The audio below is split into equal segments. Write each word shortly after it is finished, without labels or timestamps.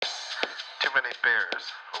many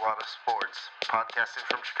bears, a lot of sports. Podcasting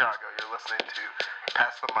from Chicago, you're listening to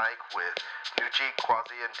Pass the Mic with Nucci,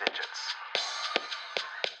 Quasi, and Digits.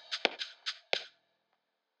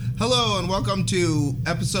 Hello and welcome to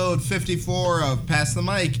episode 54 of Pass the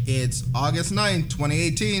Mic. It's August 9th,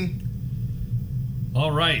 2018.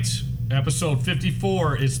 All right, episode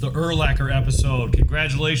 54. It's the Urlacher episode.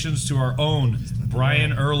 Congratulations to our own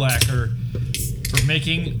Brian Urlacher for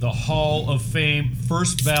making the Hall of Fame,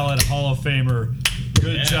 first ballot Hall of Famer.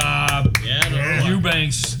 Good job.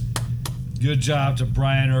 Eubanks. Good job to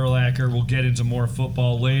Brian Urlacher. We'll get into more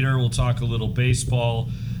football later. We'll talk a little baseball.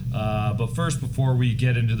 But first, before we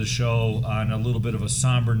get into the show, on a little bit of a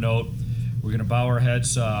somber note, we're going to bow our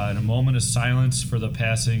heads in a moment of silence for the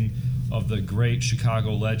passing of the great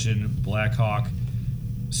Chicago legend, Blackhawk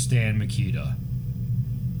Stan Mikita.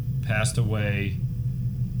 Passed away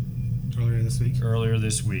earlier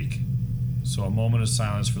this week. So a moment of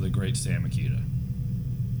silence for the great Stan Mikita.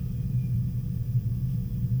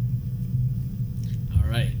 All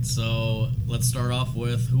right, so let's start off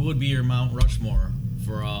with who would be your Mount Rushmore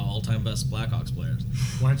for all-time best Blackhawks players?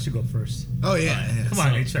 Why don't you go first? Oh, yeah. Come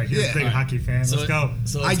on, H-Track. You're a big hockey fan. Let's go.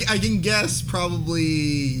 So I can guess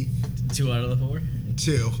probably 2 out of the 4?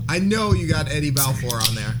 2. I know you got Eddie Balfour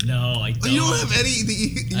on there. No, I don't. Oh, you don't have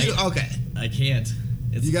Eddie? Okay. I can't.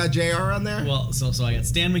 You got JR on there? Well, so I got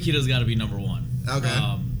Stan Mikita's got to be number 1.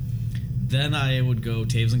 Okay. Then I would go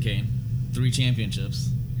Taves and Kane, 3 championships.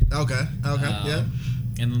 Okay, yeah.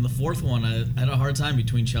 And then the 4th one, I had a hard time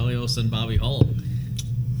between Chelios and Bobby Hull.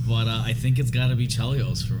 But I think it's got to be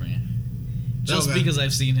Chelios for me. Just because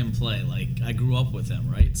I've seen him play. Like, I grew up with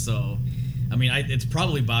him, right? So, I mean, it's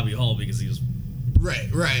probably Bobby Hull because he was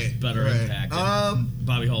better impact.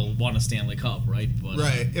 Bobby Hull won a Stanley Cup, right? But,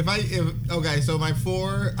 right. Okay, so my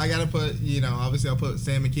 4, I got to put, obviously I'll put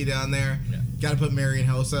Stan Mikita on there. Yeah. Got to put Marian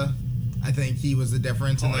Hossa. I think he was the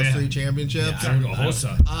difference in those 3 championships. Yeah, I would go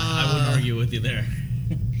Hossa. I wouldn't argue with you there.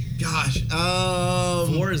 Gosh.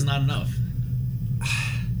 4 is not enough.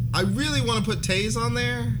 I really want to put Taze on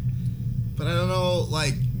there, but I don't know,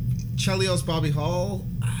 like, Chelios, Bobby Hull.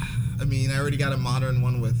 I mean, I already got a modern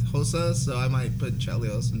one with Hossa, so I might put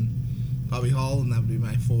Chelios and Bobby Hull, and that would be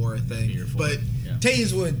my 4, I think. But yeah.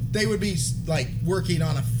 Taze they would be, like, working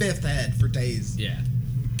on a 5th head for Taze. Yeah.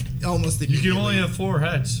 Almost immediately. You can only have 4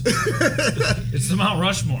 heads. It's the Mount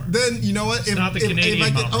Rushmore. Then, you know what? It's not the Canadian if I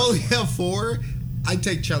Mount could only have 4, I'd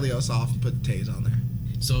take Chelios off and put Taze on there.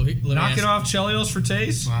 So knock it off Chelios for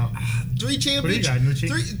Taze? Wow. 3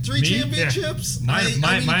 championships. Three championships? Yeah.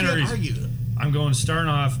 Mine are easy. I'm going starting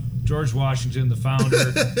off George Washington, the founder,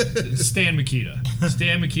 Stan Mikita.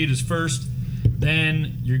 Stan Mikita's first.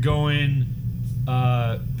 Then you're going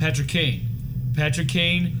Patrick Kane. Patrick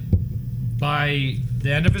Kane, by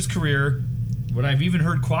the end of his career, what I've even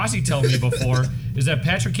heard Quasi tell me before is that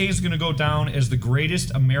Patrick Kane is going to go down as the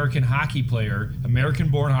greatest American-born hockey player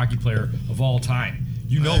of all time.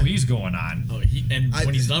 You know he's going on. Oh,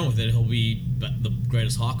 when he's done with it, he'll be the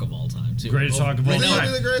greatest Hawk of all time, too. Greatest Hawk of all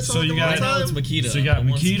time. So you got it's Mikita. So you got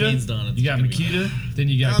Mikita. Done, you got Mikita. Then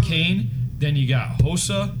you got Kane. Then you got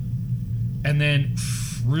Hossa. And then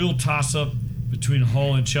real toss-up between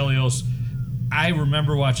Hull and Chelios. I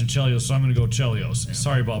remember watching Chelios, so I'm going to go Chelios. Yeah.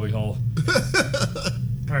 Sorry, Bobby Hull.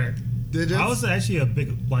 All right. I was actually a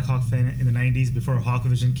big Blackhawk fan in the 90s before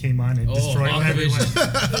Hawkvision came on and destroyed everyone.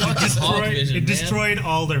 It destroyed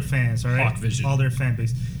all their fans, all right? Hawkvision. All their fan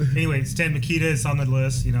base. Anyway, Stan Mikita is on the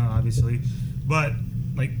list, obviously. But,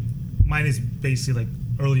 like, mine is basically, like,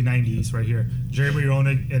 early 90s right here. Jeremy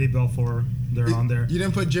Roenick, Eddie Balfour, they're on there. You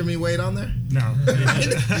didn't put Jimmy Wade on there? No.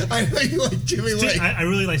 I know you like Jimmy Wade. I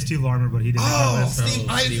really like Steve Larmer, but he didn't have that. Steve,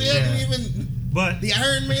 I didn't even... But the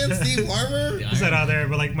Iron Man, Steve Larmer? He's not out there,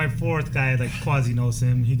 but like my 4th guy, like Quasi knows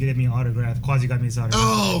him. He gave me an autograph. Quasi got me his autograph.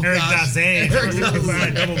 Oh, Eric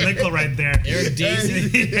Daze. Double nickel right there. Eric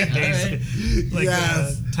Daze. Like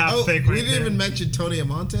top pick right We didn't even mention Tony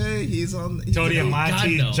Amonte. He's on. Tony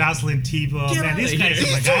Amonte, Jocelyn Tebow. Man, these guys are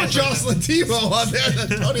my guys. Jocelyn Tebow on there.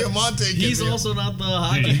 Tony Amonte. He's also not the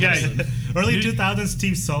hockey person. Early 2000s,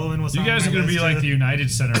 Steve Sullivan was on. You guys are going to be like the United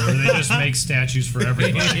Center where they just make statues for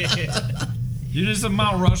everybody. You're just a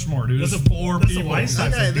Mount Rushmore, dude. There's 4 people. I picked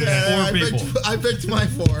my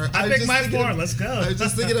 4. I picked my 4. Let's go. I was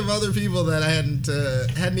just thinking of other people that I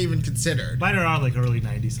hadn't even considered. Mine are all like early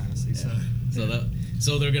 90s, honestly. Yeah.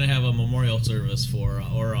 So they're gonna have a memorial service or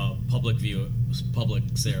a public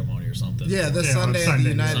ceremony or something. Yeah, this Sunday at the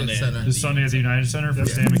United Center. This Sunday at the United Center for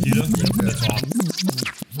Stan Mikita. That's awesome.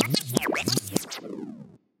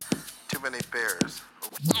 Too many bears.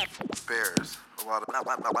 A lot of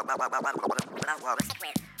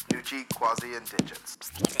Nucci, Quasi, and Digits.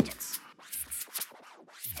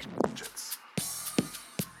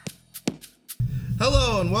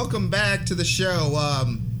 welcome back to the show.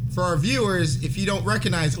 For our viewers, if you don't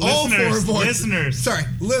recognize all four voices...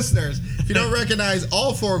 Listeners. If you don't recognize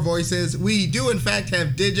all four voices, we do in fact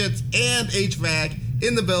have Digits and HVAC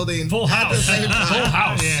in the building. Full house. At the same time. Full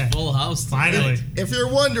house. Yeah. Full house. Finally. If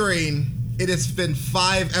you're wondering, it has been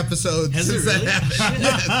 5 episodes since really? that happened.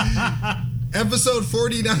 Yes. Episode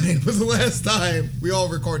 49 was the last time we all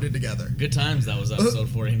recorded together. Good times, that was episode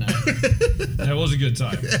 49. That was a good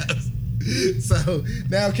time. Yes. So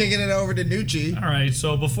now kicking it over to Nucci. All right,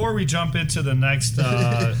 so before we jump into the next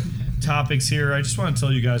topics here, I just want to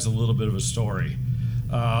tell you guys a little bit of a story.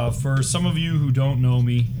 For some of you who don't know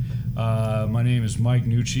me, my name is Mike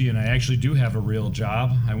Nucci, and I actually do have a real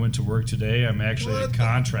job. I went to work today. I'm actually a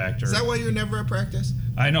contractor. Is that why you're never at practice?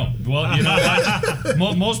 I know. Well, you know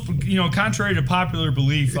what? Most, contrary to popular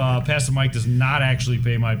belief, Pastor Mike does not actually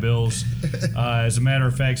pay my bills. As a matter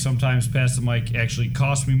of fact, sometimes Pastor Mike actually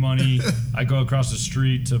costs me money. I go across the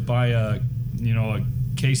street to buy a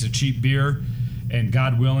case of cheap beer, and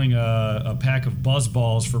God willing, a pack of Buzz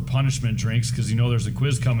Balls for punishment drinks, because there's a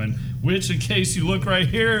quiz coming. Which, in case you look right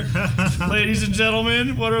here, ladies and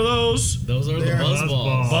gentlemen, what are those? Those are the Buzz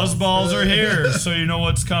Balls. Buzz Balls are here, so you know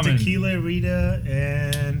what's coming. Tequila Rita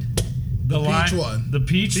and the peach one. The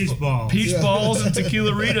peach balls. Peach balls and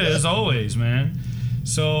Tequila Rita, as always, man.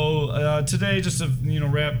 So today, just to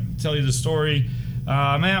tell you the story.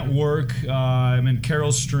 I'm at work. I'm in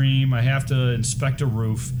Carroll Stream. I have to inspect a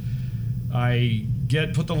roof. I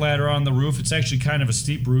put the ladder on the roof. It's actually kind of a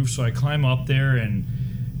steep roof, so I climb up there, and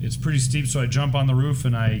it's pretty steep, so I jump on the roof,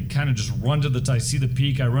 and I kind of just run to the I see the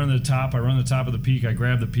peak. I run to the top. I run to the top of the peak. I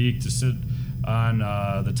grab the peak to sit on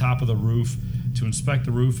the top of the roof to inspect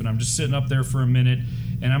the roof, and I'm just sitting up there for a minute,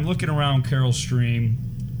 and I'm looking around Carroll Stream,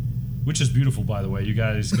 which is beautiful, by the way. You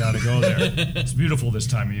guys got to go there. It's beautiful this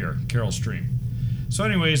time of year, Carroll Stream. So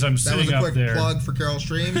anyways, I'm sitting up there. That was a quick plug for Carroll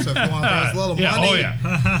Stream, so if you want to throw us a little money. Oh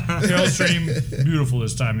yeah. Carroll Stream, beautiful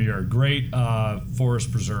this time of year. Great forest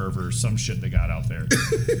preserve or some shit they got out there.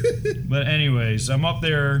 But anyways, I'm up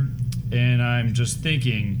there, and I'm just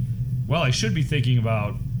thinking, well, I should be thinking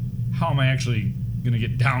about how am I actually going to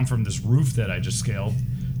get down from this roof that I just scaled.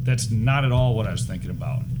 That's not at all what I was thinking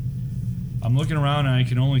about. I'm looking around, and I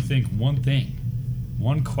can only think one thing,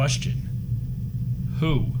 one question.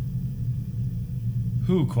 Who?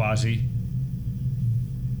 Who, Quasi?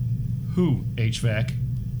 Who, HVAC?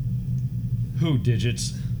 Who,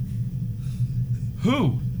 Digits?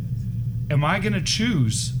 Who am I going to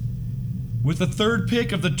choose with the third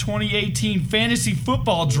pick of the 2018 fantasy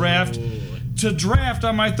football draft to draft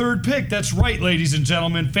on my third pick? That's right, ladies and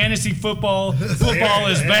gentlemen. Fantasy football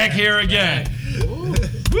is back here again.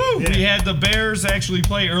 Woo! We had the Bears actually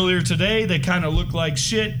play earlier today. They kind of look like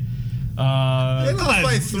shit. They lost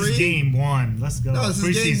by 3. This is game 1. Let's go. No, this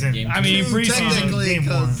is preseason. game I mean,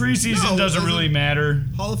 preseason doesn't really matter.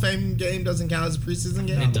 Hall of Fame game doesn't count as a preseason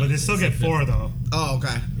game. No, but they still get 4 though. Oh,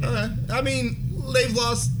 okay. Yeah. Okay. I mean, they've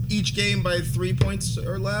lost each game by 3 points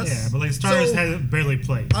or less. Yeah, but like Stars has barely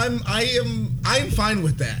played. I'm fine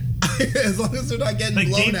with that. As long as they're not getting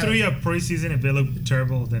blown game out. 3 of preseason, if they look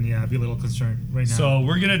terrible, then yeah, I'd be a little concerned right now. So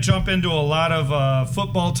we're gonna jump into a lot of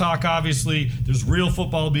football talk. Obviously, there's real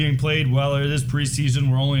football being played. Well, it is preseason.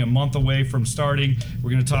 We're only a month away from starting.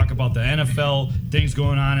 We're gonna talk about the NFL, things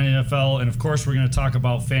going on in NFL, and of course, we're gonna talk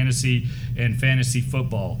about fantasy and fantasy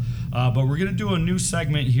football. But we're going to do a new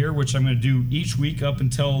segment here, which I'm going to do each week up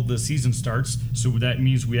until the season starts. So that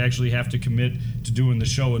means we actually have to commit to doing the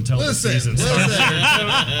show until the season starts.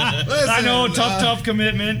 I know, tough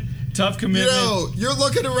commitment. Tough commitment. You're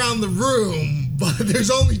looking around the room, but there's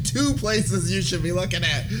only 2 places you should be looking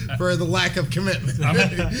at for the lack of commitment.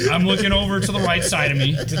 I'm looking over to the right side of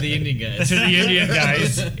me. To the Indian guys. To the Indian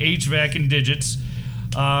guys, HVAC and Digits.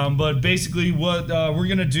 But basically what we're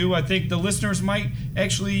going to do, I think the listeners might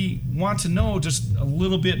actually want to know just a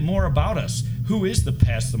little bit more about us. Who is the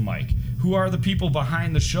Pass the Mic? Who are the people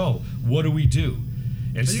behind the show? What do we do?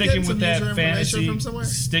 And sticking with that fantasy,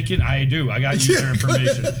 I got user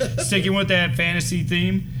information. Sticking with that fantasy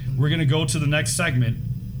theme, we're going to go to the next segment.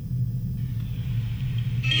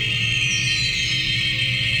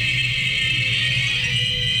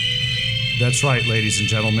 That's right, ladies and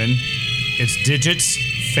gentlemen. It's Digits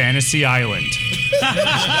Fantasy Island.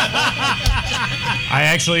 I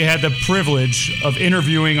actually had the privilege of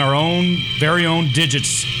interviewing our very own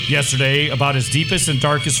Digits yesterday about his deepest and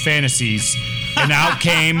darkest fantasies, and out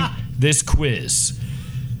came this quiz.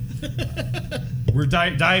 We're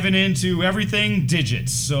diving into everything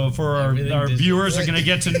Digits. So for our viewers are going to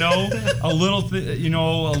get to know a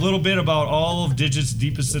little bit about all of Digits'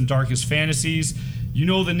 deepest and darkest fantasies. You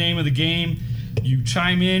know the name of the game. You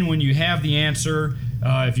chime in when you have the answer.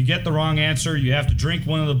 If you get the wrong answer, you have to drink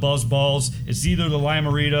one of the Buzz Balls. It's either the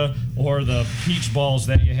Lime-A-Rita or the peach balls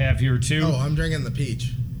that you have here, too. Oh, I'm drinking the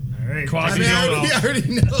peach. All right. I already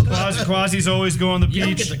know. Quasi's always going the peach. You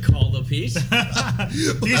don't get to call the peach. You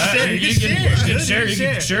can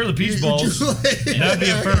share the peach balls. That'd be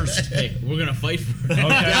a first. Hey, we're going to fight for it. Okay.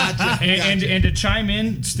 Gotcha. And to chime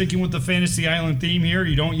in, sticking with the Fantasy Island theme here,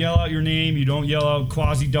 you don't yell out your name, you don't yell out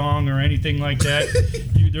Quasi Dong or anything like that.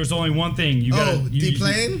 There's only one thing. You gotta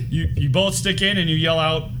deplane? You both stick in and you yell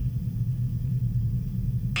out.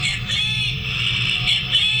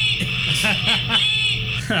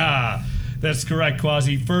 That's correct,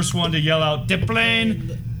 Quasi. First one to yell out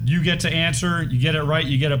 "deplane." You get to answer. You get it right,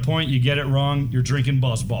 you get a point. You get it wrong, you're drinking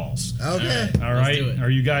Buzz Balls. Okay. All right. Are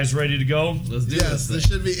you guys ready to go? Let's do this. This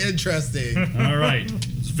should be interesting. All right.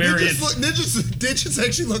 It's very Digits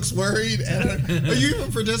actually looks worried. Are you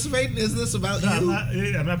even participating? Is this about you?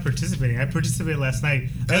 I'm not participating. I participated last night.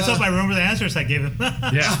 I just hope I remember the answers I gave him.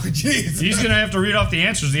 Yeah. Oh, jeez. He's going to have to read off the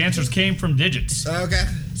answers. The answers came from Digits. Okay.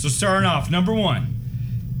 So starting off, number 1.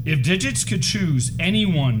 If Digits could choose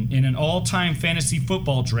anyone in an all-time fantasy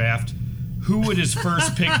football draft, who would his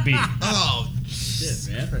first pick be? Oh, shit,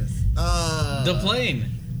 man. The plane.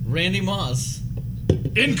 Randy Moss.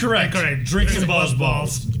 Incorrect. Drinking Buzz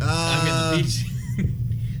Balls. I'm getting the peach.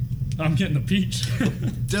 I'm getting the peach.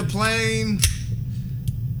 DePlane.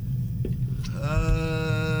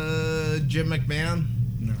 Jim McMahon.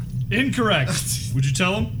 No. Incorrect. Would you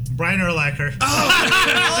tell him? Brian Urlacher.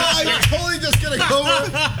 I'm totally just gonna go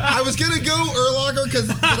with. I was gonna go Urlacher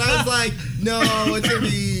but I was like, no, it's gonna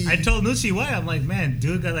be. I told Nucci why. I'm like, man,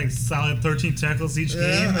 dude got like solid 13 tackles each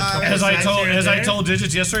game. As I told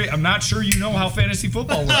Digits yesterday, I'm not sure you know how fantasy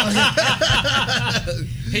football works.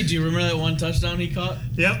 Hey, do you remember that one touchdown he caught?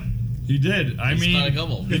 Yep. He did. I mean,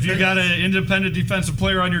 if you got an independent defensive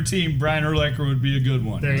player on your team, Brian Urlacher would be a good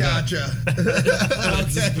one. There you Gotcha.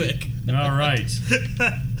 That's his pick. All right.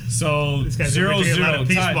 So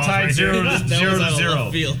 0-0, tied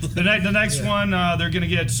 0-0. The next one, they're going to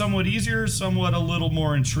get somewhat easier, somewhat a little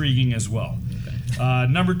more intriguing as well. Okay.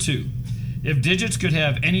 Number 2, if Digits could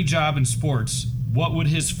have any job in sports, what would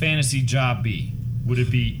his fantasy job be? Would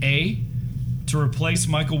it be A, to replace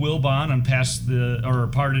Michael Wilbon on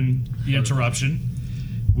pardon the interruption?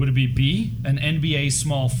 Would it be B, an NBA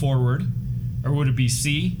small forward, or would it be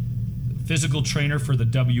C, physical trainer for the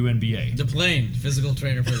WNBA? DePlane, physical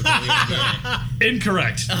trainer for the WNBA.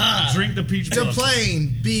 Incorrect. Drink the peach Buzz.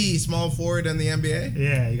 DePlane, B, small forward in the NBA.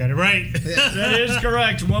 Yeah, you got it right. That is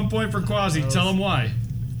correct. 1 point for Quasi. Tell him why.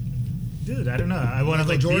 Dude, I don't know. I want to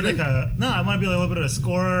be like a I want to be like a little bit of a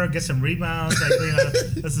scorer, get some rebounds.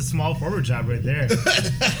 That's a small forward job right there.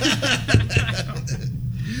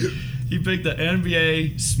 He picked the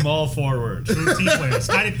NBA small forward. True team player.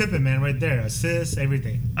 Scottie Pippen, man, right there. Assists,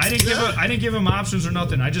 everything. I didn't give him options or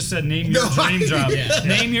nothing. I just said name your dream job. Yeah.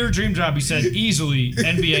 Name your dream job. He said easily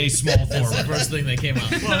NBA small forward. That's the first thing that came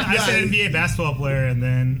out. Well, I said NBA basketball player, and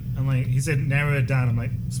then I'm like, he said narrow it down. I'm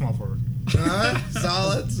like, small forward.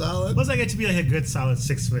 Solid. Once I get to be like a good solid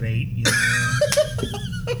 6'8", you know,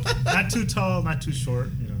 not too tall, not too short,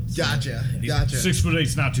 you know. So. Gotcha.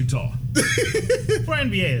 6'8" not too tall. For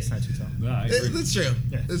NBA, it's not too tall. That's true.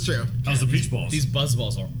 Yeah. That's true. How's the beach balls? These Buzz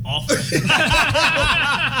Balls are awful.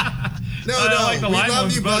 No, like the we lime love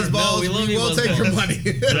ones you, Buzz better. Balls. No, we will take your money.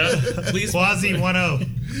 Please, Quasi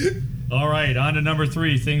 1-0. All right, on to number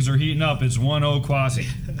 3. Things are heating up. It's 1-0 Quasi.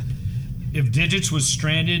 If Digits was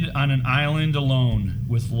stranded on an island alone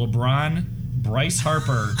with LeBron, Bryce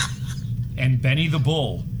Harper, and Benny the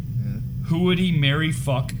Bull, who would he marry,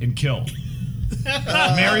 fuck, and kill?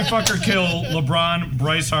 Marry, fuck, or kill LeBron,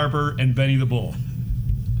 Bryce Harper, and Benny the Bull.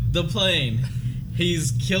 The plane.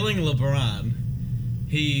 He's killing LeBron.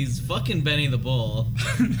 He's fucking Benny the Bull.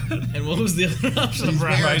 And what was the other option?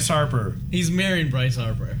 Bryce Harper. He's marrying Bryce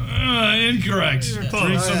Harper. Incorrect. Drink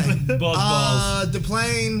some Buzz Balls.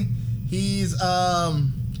 DePlane. He's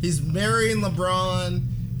marrying LeBron.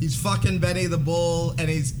 He's fucking Benny the Bull, and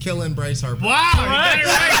he's killing Bryce Harper. Wow! Right.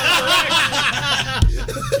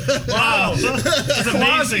 Wow! That's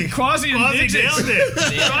amazing. Quasi and Digits. Nailed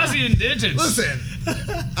it. Quasi and Digits. Listen,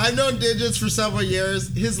 I've known Digits for several years.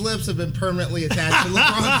 His lips have been permanently attached to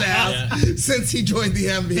LeBron's ass since he joined the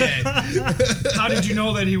NBA. How did you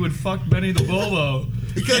know that he would fuck Benny the Bull, though?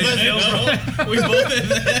 Because we both had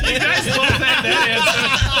that. You guys both had that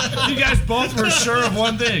answer. You guys both were sure of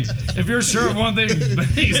one thing. If you're sure of one thing,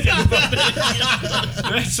 Benny's getting fucked.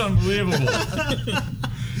 That's unbelievable.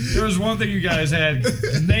 There was one thing you guys had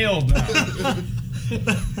nailed now.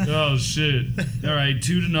 Oh, shit. All right,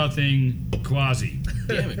 2-0, Quasi.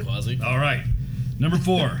 Damn it, Quasi. All right. Number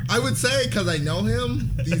 4. I would say, because I know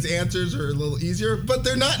him, these answers are a little easier, but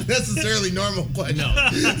they're not necessarily normal questions. No,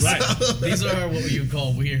 right. These are what you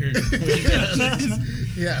call weird.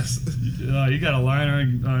 Yes. You got a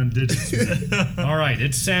line on digits. All right,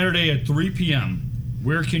 it's Saturday at 3 p.m.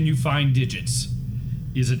 Where can you find digits?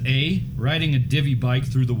 Is it A, riding a divvy bike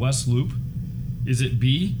through the West Loop? Is it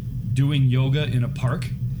B, doing yoga in a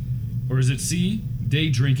park? Or is it C,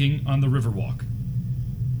 day drinking on the Riverwalk?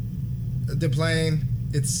 Deplane,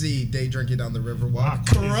 it's C, day drinking on the Riverwalk. Wow,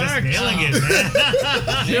 Correct. He's just nailing it, man.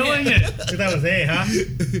 Killing it. That was A, huh?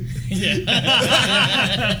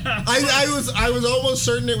 Yeah. I was almost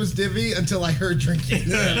certain it was divvy until I heard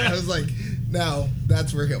drinking. I was like, no,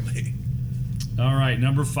 that's where he'll be. All right,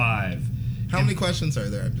 number 5. How many questions are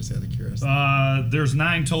there? I'm just out of curiosity. There's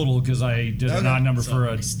 9 total because I did an odd number for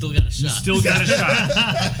a. You still got a shot. You still got a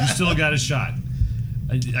shot. You still got a shot.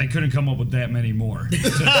 I couldn't come up with that many more.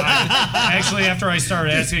 Actually, after I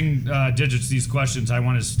started asking digits these questions, I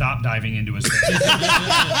wanted to stop diving into his head.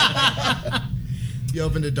 You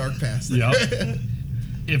opened a dark past. Yep.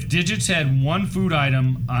 If digits had one food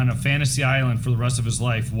item on a fantasy island for the rest of his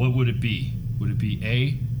life, what would it be? Would it be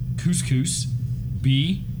A, couscous,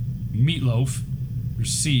 B, meatloaf, or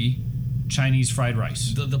C, Chinese fried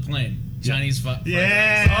rice? The plane. Chinese fried rice.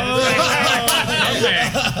 Yeah. Oh,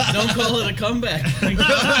 okay. Don't call it a comeback.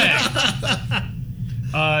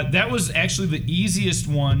 That was actually the easiest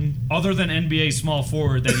one, other than NBA small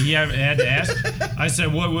forward, that he had to ask. I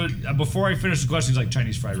said, "What would?" Before I finished the question, he's like,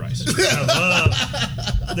 "Chinese fried rice."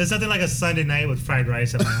 There's nothing like a Sunday night with fried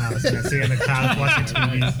rice at my house. I sit on the couch watching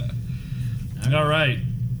TV. All right,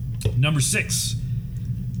 number 6.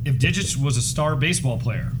 If Digits was a star baseball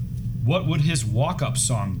player, what would his walk-up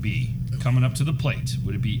song be? Coming up to the plate,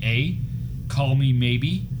 would it be A, "Call Me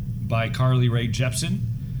Maybe" by Carly Rae Jepsen?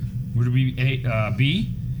 Would it be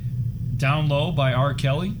B, "Down Low" by R.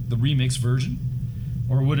 Kelly, the remix version?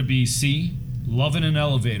 Or would it be C, "Lovin' an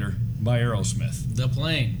Elevator" by Aerosmith? The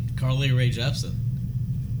plane. Carly Rae Jepsen.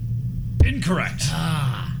 Incorrect.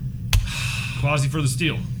 Quasi for the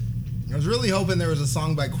steal. I was really hoping there was a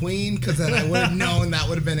song by Queen, because then I would have known that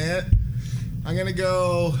would have been it. I'm going to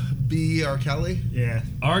go B, R. Kelly. Yeah.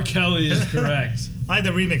 R. Kelly is correct. I like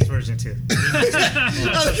the remix version, too. It's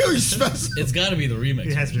got to be the remix.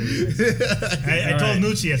 It has to be the remix. I told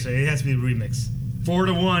Nucci yesterday, it has to be the remix.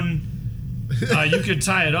 4-1. You could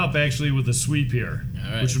tie it up, actually, with a sweep here,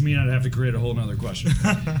 which would mean I'd have to create a whole nother question.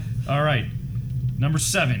 All right. Number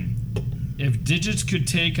 7. If Digits could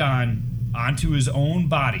take onto his own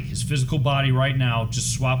body, his physical body right now,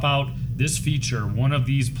 just swap out this feature, one of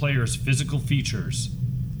these players' physical features,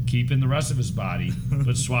 keeping the rest of his body,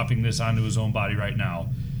 but swapping this onto his own body right now,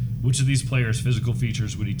 which of these players' physical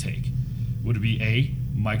features would he take? Would it be A,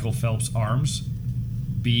 Michael Phelps' arms,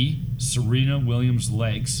 B, Serena Williams'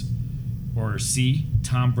 legs, or C,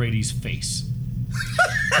 Tom Brady's face?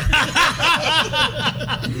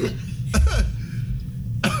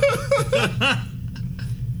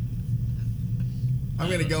 I'm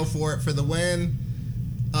going to go for it for the win.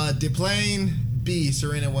 Deplane, B,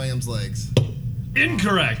 Serena Williams' legs.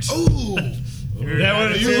 Incorrect. Ooh.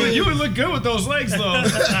 You would look good with those legs, though.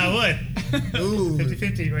 I would. Ooh.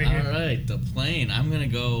 50-50 right here. All right, the plane. I'm going to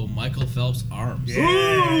go Michael Phelps' arms. Yeah.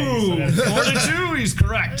 Ooh. 4-2, he's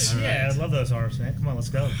correct. Yeah, I love those arms, man. Come on, let's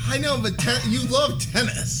go. I know, but you love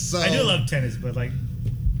tennis. So. I do love tennis, but, like,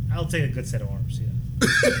 I'll take a good set of arms, yeah.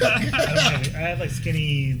 I have, like,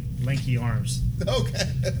 skinny, lanky arms. Okay.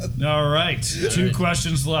 All right. 2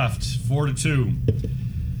 questions left.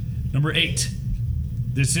 4-2. Number 8.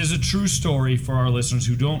 This is a true story for our listeners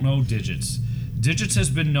who don't know Digits. Digits has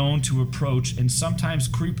been known to approach and sometimes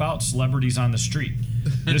creep out celebrities on the street.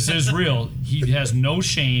 This is real. He has no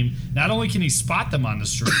shame. Not only can he spot them on the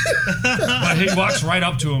street, but he walks right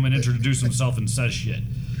up to them and introduces himself and says shit.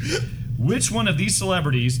 Which one of these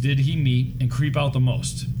celebrities did he meet and creep out the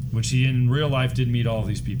most? Which he in real life did meet all of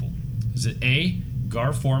these people. Is it A,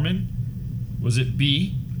 Gar Forman? Was it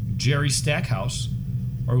B, Jerry Stackhouse?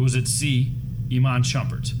 Or was it C, Iman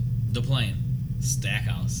Shumpert? The plane.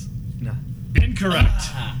 Stackhouse. No.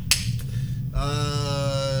 Incorrect.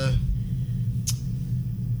 I'm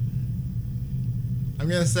going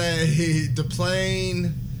to say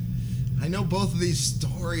Deplane. I know both of these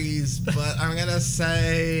stories, but I'm going to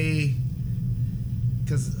say...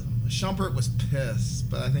 Because Shumpert was pissed,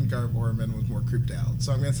 but I think Gar Forman was more creeped out.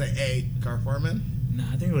 So I'm going to say A, Gar Forman. No,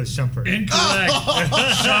 I think it was Shumpert. Incorrect.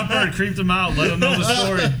 Shumpert creeped him out. Let him know the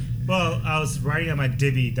story. Well, I was riding on my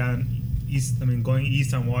divvy down east. I mean, going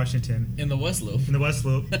east on Washington. In the West Loop. In the West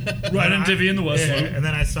Loop. Right on divvy in the West Loop. And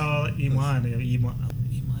then I saw Iman. Iman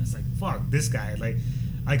is like, fuck this guy. Like,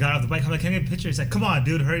 I got off the bike. I'm like, can I get a picture? He's like, come on,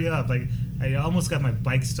 dude, hurry up. Like, I almost got my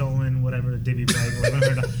bike stolen, whatever, Davey bike,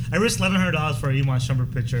 $1,100. I risked $1,100 for a Iman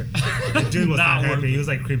Shumpert picture. The dude was not happy. He was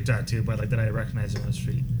like creeped out too, but like, that I recognized him on the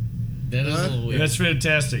street. That is a little weird. That's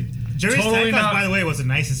fantastic. Jerry Stackhouse, by the way, was the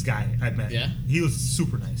nicest guy I've met. Yeah? He was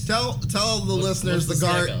super nice. Tell the listeners the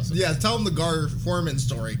Gar. Yeah, tell them the Gar Foreman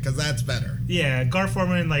story, because that's better. Yeah, Gar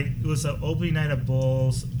Foreman, like, it was an opening night at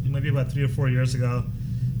Bulls, maybe about 3 or 4 years ago.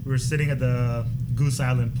 We were sitting at the Goose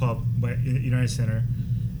Island pub by United Center,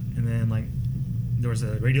 and then, like, there was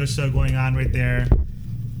a radio show going on right there.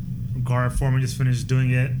 Gar Foreman just finished doing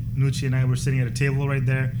it. Nucci and I were sitting at a table right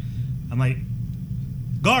there. I'm like,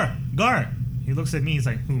 Gar. He looks at me. He's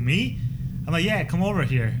like, who, me? I'm like, yeah, come over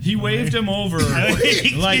here. He waved him over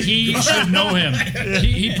like he should know him.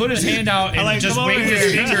 He put his hand out and just waved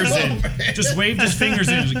his fingers in. Just waved his fingers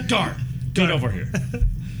in. He was like, Gar, get over here.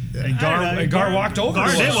 And Gar walked over.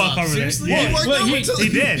 Gar did walk over there. Yeah. He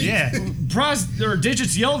did, yeah.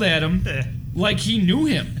 Digits yelled at him like he knew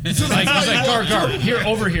him. Like, he's like, Gar, here,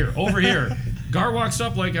 over here. Gar walks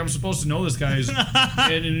up like I'm supposed to know this guy,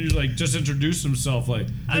 and he like just introduced himself like,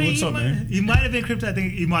 hey, what's up, man? He might have been creeped out. I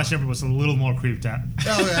think Iman Shumpert was a little more creeped out.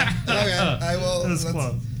 Okay. I will. It was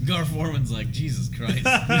close. Gar Foreman's like, Jesus Christ.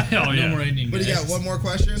 No more Indian guys. But you got one more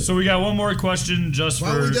question? So we got one more question just for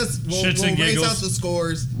shits and giggles. Raise out the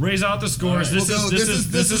scores. Raise out the scores. Right.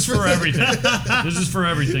 This is for everything. This is for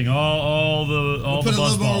everything. All the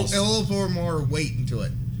buzz balls. A little more weight into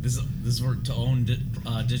it. This is for to own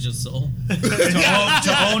Digit Soul.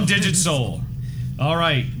 to own Digit Soul. All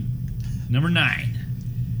right. Number 9.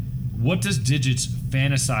 What does Digits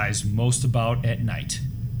fantasize most about at night?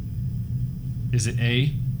 Is it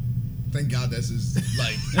A? Thank God this is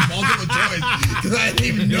like multiple choice, because I didn't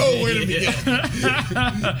even know where to begin.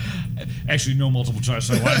 Actually, no multiple choice,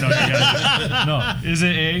 so I want to know you guys. No. Is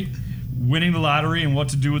it A, winning the lottery and what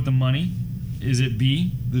to do with the money? Is it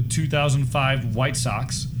B, the 2005 White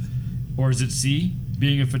Sox? Or is it C,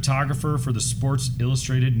 being a photographer for the Sports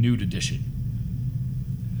Illustrated Nude Edition?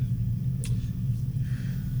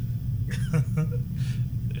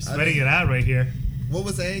 Sweating it out right here. What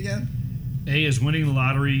was A again? A is winning the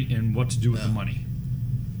lottery and what to do with the money.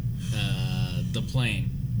 The plane.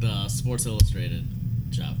 The Sports Illustrated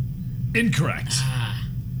job. Incorrect.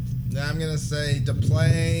 Now I'm going to say the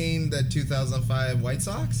plane, the 2005 White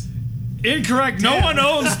Sox. Incorrect. No one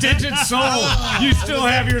owns Digit Soul. You still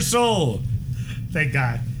have your soul. Thank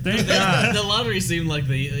God. Thank God. The lottery seemed like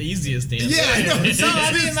the easiest answer. Yeah, I know. So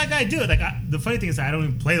I mean, like I do. Like the funny thing is, I don't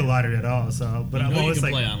even play the lottery at all. So, but I'm always you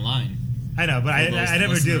can like, play online. I know, but I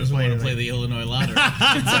never do play. Want to play the Illinois lottery.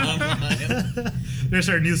 There's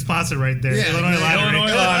our new sponsor right there. Yeah,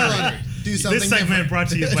 Illinois Lottery. Do something This segment different. brought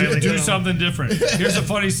to you by Do something different. Here's the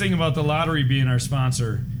funniest thing about the lottery being our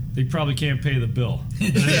sponsor. They probably can't pay the bill.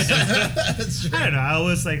 That's true. I don't know. I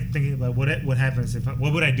was like thinking about what happens if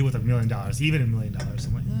what would I do with $1 million, even $1 million. I'm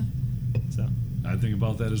like, so I think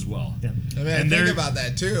about that as well. yeah. I mean, I think about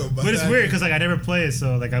that too. But it's weird because like I never play it,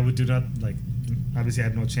 so like I would do not like. Obviously, I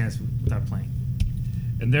have no chance without playing.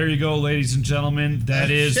 And there you go, ladies and gentlemen.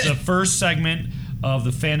 That is the first segment of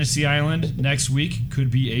the Fantasy Island. Next week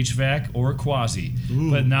could be HVAC or Quasi.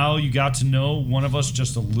 Ooh. But now you got to know one of us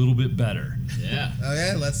just a little bit better. Yeah.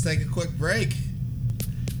 Okay, let's take a quick break.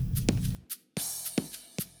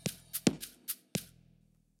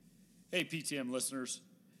 Hey, PTM listeners.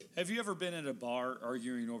 Have you ever been at a bar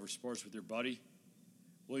arguing over sports with your buddy?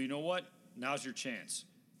 Well, you know what? Now's your chance.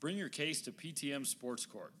 Bring your case to PTM Sports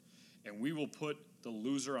Court, and we will put the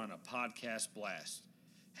loser on a podcast blast.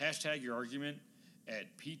 Hashtag your argument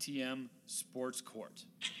at PTM Sports Court.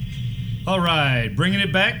 All right, bringing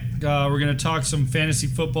it back. We're going to talk some fantasy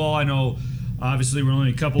football. I know, obviously, we're only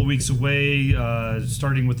a couple weeks away.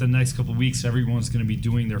 Starting with the next couple weeks, everyone's going to be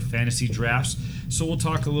doing their fantasy drafts. So we'll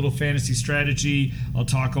talk a little fantasy strategy. I'll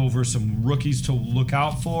talk over some rookies to look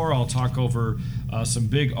out for. I'll talk over some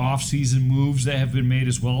big off-season moves that have been made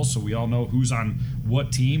as well, so we all know who's on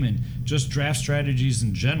what team, and just draft strategies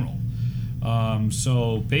in general.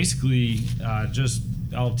 So basically,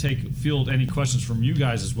 I'll field any questions from you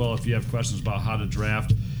guys as well if you have questions about how to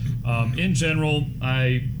draft. In general,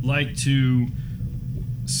 I like to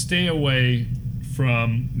stay away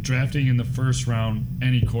from drafting in the first round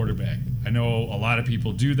any quarterback. I know a lot of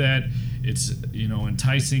people do that. It's,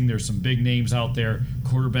 enticing. There's some big names out there.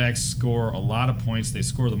 Quarterbacks score a lot of points. They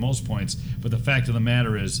score the most points. But the fact of the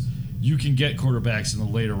matter is you can get quarterbacks in the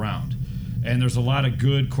later round. And there's a lot of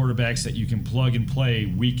good quarterbacks that you can plug and play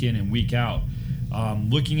week in and week out.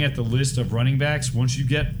 Looking at the list of running backs, once you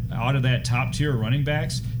get out of that top tier running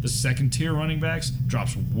backs, the second tier running backs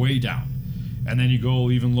drops way down. and then you go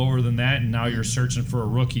even lower than that, and now you're searching for a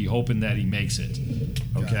rookie, hoping that he makes it.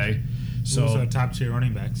 Okay, So so top tier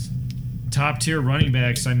running backs. top tier running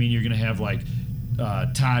backs. I mean, you're gonna have like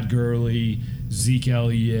Todd Gurley, Zeke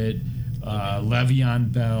Elliott,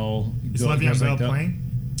 Le'Veon Bell. Is guys Le'Veon Bell like that. playing?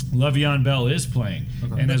 Le'Veon Bell is playing,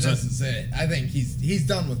 Okay. and But as this is it. I think he's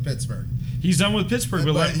done with Pittsburgh. he's done with Pittsburgh.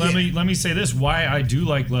 But But, let yeah. me say this: why I do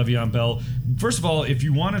like Le'Veon Bell. First of all, if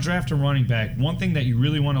you want to draft a running back, one thing that you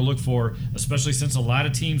really want to look for, especially since a lot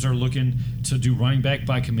of teams are looking to do running back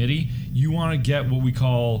by committee, you want to get what we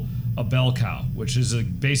call a bell cow, which is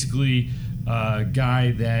basically a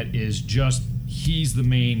guy that is just he's the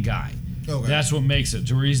main guy. Okay. That's what makes it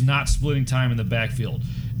to where he's not splitting time in the backfield.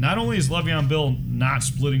 Not only is Le'Veon Bell not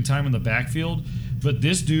splitting time in the backfield, but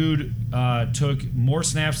this dude took more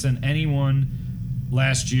snaps than anyone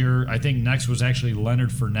last year. I think next was actually Leonard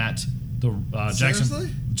Fournette. The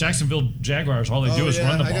Seriously? Jacksonville Jaguars, all they do is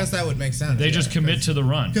run the ball. I guess that would make sense. They just commit to the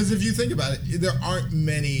run. Because if you think about it, there aren't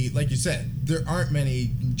many, like you said, there aren't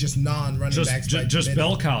many just non-running backs. Just by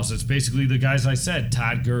bell cows. It's basically the guys I said: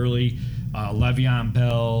 Todd Gurley, Le'Veon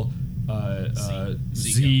Bell,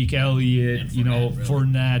 Zeke Elliott, and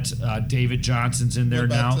Fournette. David Johnson's in there What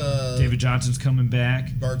about, now. David Johnson's coming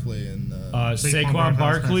back. Barkley and Saquon Barkley,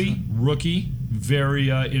 Barkley. rookie, very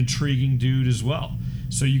intriguing dude as well.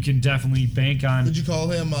 So you can definitely bank on. would you call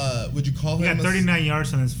him? He got 39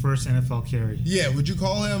 yards on his first NFL carry. Yeah, would you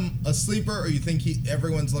call him a sleeper, or you think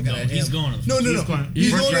everyone's looking No, at him? he's going. No, He's going-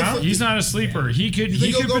 He's, First going round? he's not a sleeper. He could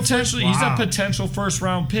think he'll go potentially. first? He's a Wow. potential first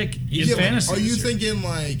round pick in Yeah, but fantasy. are you this year. thinking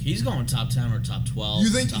like? He's going top 10 or top 12. You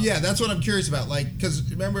think? top Yeah, that's what I'm curious about. Like, because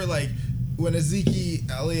remember, like when Ezekiel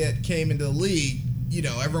Elliott came into the league,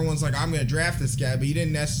 everyone's like, I'm going to draft this guy, but you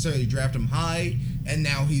didn't necessarily draft him high, and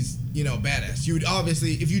now he's badass. You would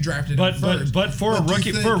obviously, if you drafted him first, but for a do you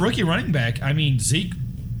rookie think- running back, I mean Zeke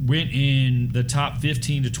went in the top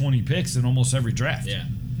 15 to 20 picks in almost every draft. Yeah.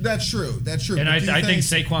 That's true. That's true. And But do you I think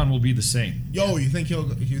Saquon will be the same. you think he'll?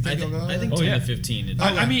 You think he'll go? I think Oh, 10 yeah. to 15.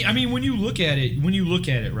 I mean, when you look at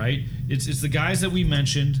it, right? It's the guys that we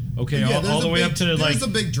mentioned, okay, Yeah, all there's the a way big- up to there's like a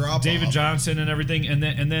big drop David off. Johnson and everything, and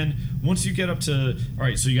then once you get up to all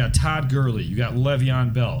right, so you got Todd Gurley, you got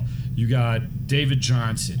Le'Veon Bell, you got David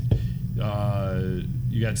Johnson,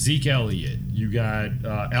 you got Zeke Elliott, you got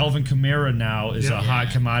Alvin Kamara now is Yeah. a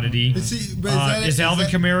hot commodity. But see, but Is Alvin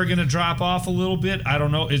Kamara going to drop off a little bit? I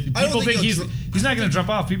don't know. People think he's not going to drop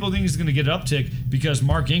off. People think he's going to get an uptick because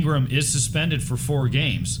Mark Ingram is suspended for 4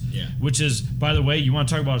 games. Yeah. Which is, by the way, you want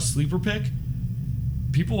to talk about a sleeper pick?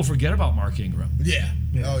 People will forget about Mark Ingram. Yeah.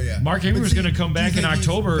 Yeah. Oh yeah. Mark But Ingram is see, going to come do you back in think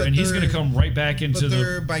October, but and he's going to they're- come right back into But the.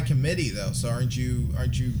 they're by committee though, so aren't you?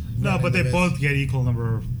 No, running but they the both get equal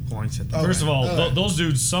number of points at the Oh. First of all, Okay. those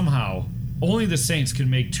dudes somehow only the Saints can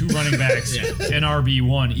make 2 running backs Yeah. an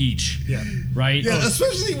RB1 each. Yeah. Right. Yeah,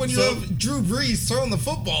 especially when you So- have Drew Brees throwing the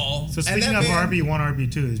football. So and speaking that of man- RB1,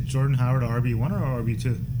 RB2, is Jordan Howard a RB1 or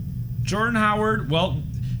RB2? Jordan Howard. Well,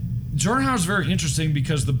 Jordan Howard's very interesting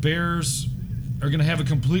because the Bears are going to have a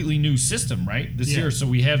completely new system, right, this Yeah. year. So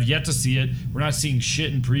we have yet to see it. We're not seeing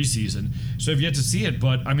shit in preseason, so we've yet to see it.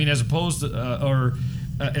 But I mean, as opposed to,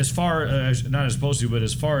 as far not as opposed to, but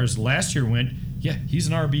as far as last year went, yeah, he's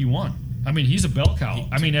an RB1. I mean, he's a bell cow.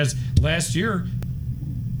 I mean, as last year,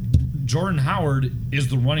 Jordan Howard is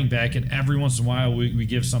the running back, and every once in a while we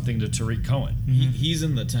give something to Tariq Cohen. He's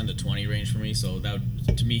in the 10 to 20 range for me, so that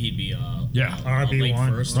to me he'd be Yeah. a late RB1,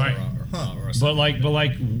 first right. or a But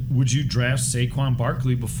like, would you draft Saquon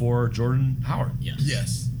Barkley before Jordan Howard? yes.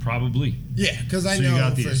 Yes. Probably. Yeah, because I So you know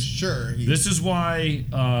got for these. sure. This is why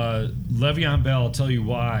Le'Veon Bell. I'll tell you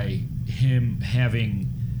why him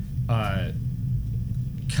having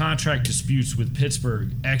contract disputes with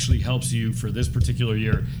Pittsburgh actually helps you for this particular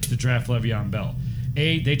year to draft Le'Veon Bell.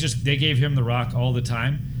 They gave him the rock all the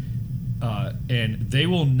time, and they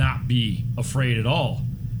will not be afraid at all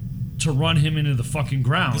to run him into the fucking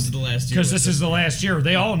ground. This is the last year because with this is the last year.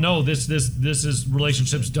 They all know this is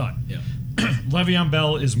relationship's done. Yeah. Le'Veon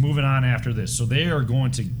Bell is moving on after this, so they are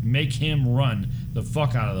going to make him run the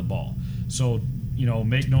fuck out of the ball. So,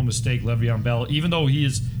 make no mistake, Le'Veon Bell, even though he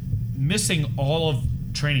is missing all of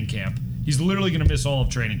training camp, he's literally going to miss all of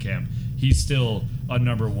training camp. He's still a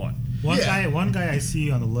number 1. One guy I see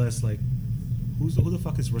on the list, like, who the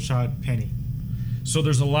fuck is Rashad Penny? So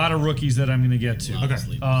there's a lot of rookies that I'm going to get to.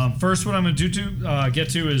 Okay. First, what I'm going to get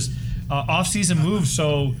to is off-season moves,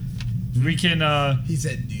 so we can. He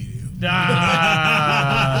said, "Dude."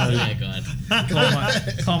 Ah, Oh my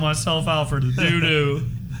god. call myself out for the doo-doo.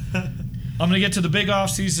 I'm going to get to the big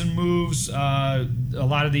offseason moves. A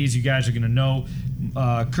lot of these you guys are going to know.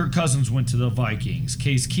 Kirk Cousins went to the Vikings.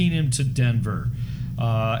 Case Keenum to Denver.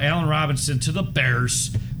 Allen Robinson to the Bears.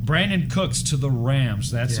 Brandon Cooks to the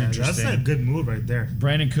Rams. That's interesting. That's a good move right there.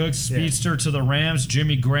 Brandon Cooks, speedster to the Rams.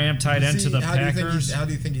 Jimmy Graham, tight end to the Packers. How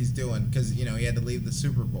do you think he's doing? Because he had to leave the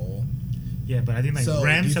Super Bowl. Yeah, but I think So,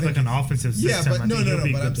 Rams do you have think an offensive system. Yeah, but I no. think he'll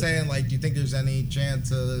be But I'm good saying, like, do you think there's any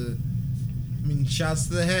chance of? Shots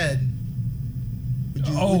to the head.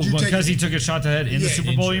 Would you because take he took a shot to the head in the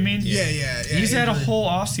Super Bowl, you mean? Yeah. He's had a injury. whole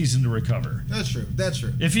offseason to recover. That's true.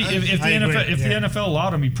 If the NFL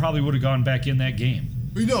allowed him, he probably would have gone back in that game.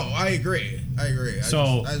 No, I agree.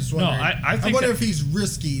 So, I just wonder. I think wonder if he's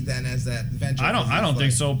risky then as that venture. I don't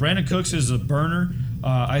think so. Brandon Cooks is a burner.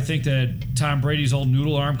 I think that Tom Brady's old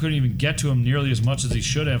noodle arm couldn't even get to him nearly as much as he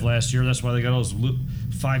should have last year. That's why they got those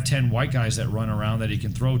 5'10" white guys that run around that he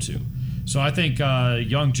can throw to. So I think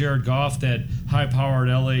young Jared Goff, that high-powered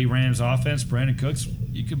LA Rams offense, Brandon Cooks,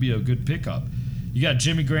 he could be a good pickup. You got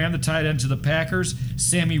Jimmy Graham, the tight end to the Packers,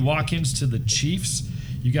 Sammy Watkins to the Chiefs.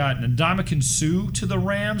 You got Ndamukong Suh to the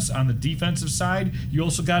Rams on the defensive side. You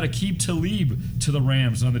also got Aqib Talib to the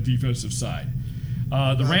Rams on the defensive side.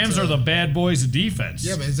 The Rams are the bad boys of defense.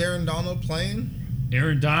 Yeah, but is Aaron Donald playing?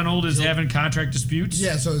 Aaron Donald is having contract disputes.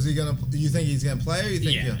 Yeah, so is he gonna? You think he's gonna play? Or you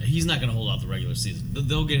think He's not going to hold out the regular season.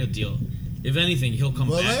 They'll get a deal. If anything, he'll come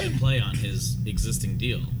back and play on his existing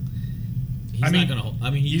deal. He's not going to hold.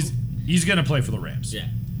 He's going to play for the Rams. Yeah.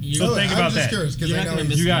 So think about I'm just that. curious because You're I not know gonna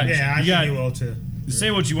he's miss got- Yeah, I you think got- he will too.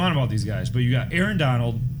 Say what you want about these guys, but you got Aaron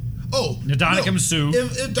Donald, Ndamukong Ndamukong Suh,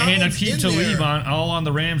 and Aqib Talib all on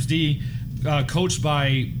the Rams D, coached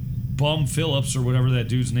by Bum Phillips or whatever that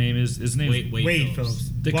dude's name is. His name is Wade Phillips.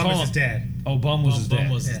 They Bum call is him- his dad. Oh, Bum was his dad. Bum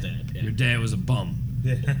was his dad. Yeah. Your dad was a bum.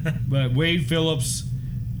 Yeah. But Wade Phillips,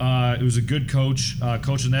 it was a good coach.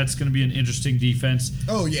 Coaching that's going to be an interesting defense.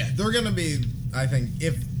 Oh yeah, they're gonna be. I think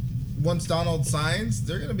once Donald signs,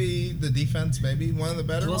 they're gonna be the defense, maybe one of the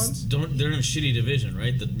better Plus, ones. they're in a shitty division,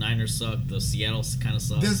 right? The Niners suck. The Seattle kind of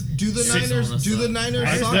suck. Do the Niners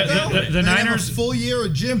suck though? The They have Niners a full year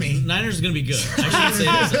of Jimmy. Niners are going to be good. I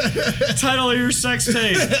shouldn't say this. Title of your sex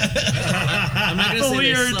tape. I'm not going to say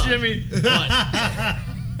they Full-year suck. Jimmy.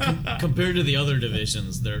 But compared to the other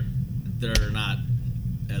divisions, they're not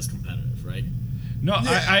as competitive, right? No,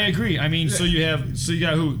 I agree. I mean, so you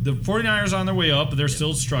got who? The 49ers on their way up, but they're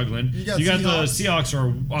still struggling. You got the Seahawks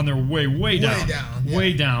are on their way down.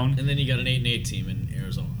 Way down. And then you got an 8-8 team in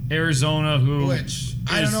Arizona. Which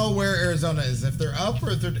I don't know where Arizona is. If they're up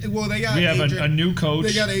or if they're they got. We have a new coach.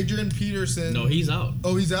 They got Adrian Peterson. No, he's out.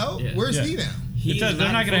 Oh, he's out. Yeah. Where's he now? They're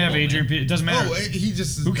not going to have Adrian Peterson. It doesn't matter. Oh, he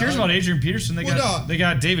just. Is Who cares about Adrian Peterson? They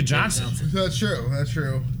got David Johnson. That's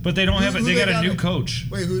true. But they don't have it. They got a new coach.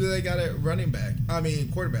 Wait, who do they got at running back?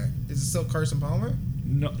 Quarterback. Is it still Carson Palmer?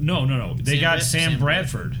 No. They got Sam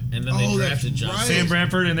Bradford. And then they drafted Josh. right. Sam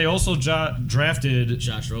Bradford, and they also drafted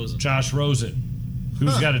Josh Rosen.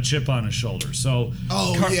 Who's got a chip on his shoulder. So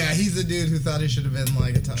he's the dude who thought he should have been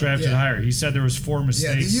like a top drafted higher. He said there was 4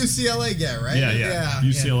 mistakes. Yeah, the UCLA guy, right? Yeah.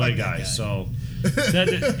 UCLA guy. So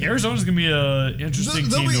Arizona's gonna be an interesting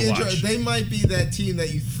team to watch. They might be that team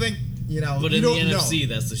that you think But in the NFC,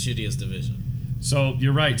 that's the shittiest division. So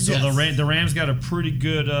you're right. So the Rams got a pretty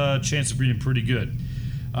good chance of being pretty good.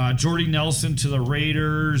 Jordy Nelson to the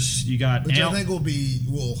Raiders. You got which I think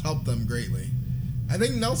will help them greatly. I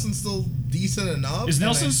think Nelson's still decent enough. Is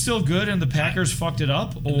Nelson still good and the Packers fucked it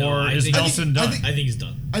up? Or is Nelson done? I think he's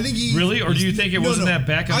done. I think he really? Or do you think it wasn't that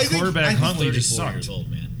backup quarterback Huntley just sucked? Years old,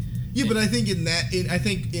 man. Yeah, but I think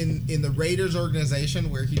in the Raiders organization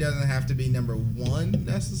where he doesn't have to be number 1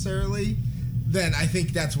 necessarily, then I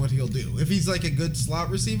think that's what he'll do. If he's like a good slot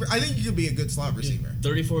receiver, I think he could be a good slot receiver.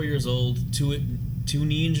 34 years old, two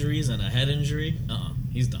knee injuries and a head injury.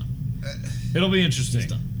 He's done. It'll be interesting. He's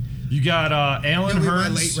done. You got Allen He'll be Hurns. my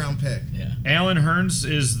late round pick. Yeah. Allen Hurns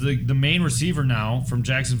is the main receiver now from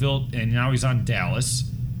Jacksonville, and now he's on Dallas.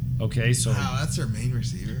 Okay, so Wow, that's their main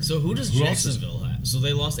receiver. So who does Who else is- Jacksonville have? So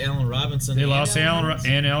they lost Allen Robinson. they and lost Allen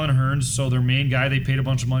Hurns. So their main guy, they paid a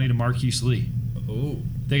bunch of money to Marquise Lee. Ooh.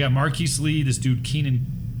 They got Marquise Lee, this dude Keenan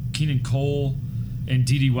Cole, and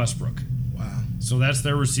D.D. Westbrook. Wow. So that's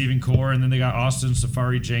their receiving core, and then they got Austin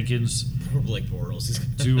Safari Jenkins Or Blake Bortles.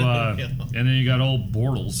 and then you got old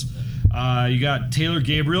Bortles. You got Taylor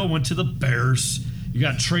Gabriel went to the Bears. You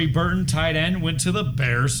got Trey Burton, tight end, went to the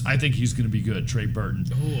Bears. I think he's going to be good, Trey Burton.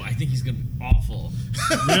 Oh, I think he's gonna be awful.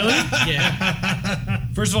 Really? Yeah.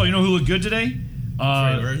 First of all, you know who looked good today?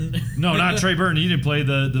 Trey Burton. No, not Trey Burton. He didn't play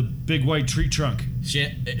the big white tree trunk.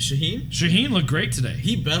 Shaheen? Shaheen looked great today.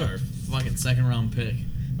 He better. Fucking second round pick.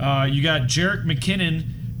 You got Jerick McKinnon,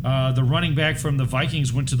 the running back from the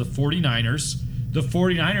Vikings, went to the 49ers. The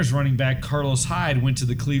 49ers running back Carlos Hyde went to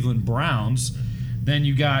the Cleveland Browns. Then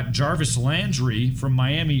you got Jarvis Landry from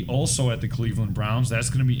Miami also at the Cleveland Browns.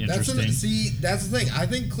 That's going to be interesting. That's the thing. I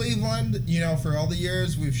think Cleveland, for all the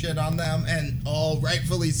years we've shit on them, and all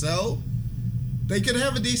rightfully so, they could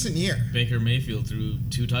have a decent year. Baker Mayfield threw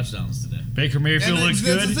 2 touchdowns today. Baker Mayfield looks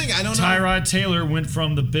good. That's the thing. I don't know. Tyrod Taylor went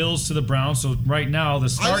from the Bills to the Browns, so right now the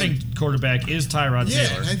starting quarterback is Tyrod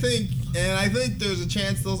Taylor. Yeah, I think there's a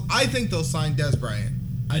chance I think they'll sign Dez Bryant.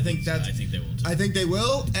 I think they will too. I think they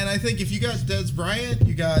will, and I think if you got Dez Bryant,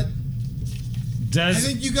 you got. I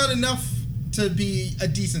think you got enough to be a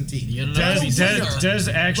decent team.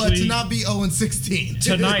 Dez actually, but to not be 0-16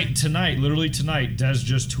 tonight, literally tonight, Dez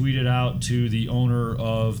just tweeted out to the owner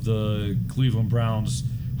of the Cleveland Browns,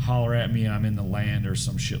 "Holler at me, I'm in the land," or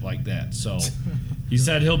some shit like that. So he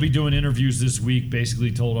said he'll be doing interviews this week.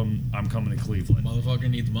 Basically, told him I'm coming to Cleveland. Motherfucker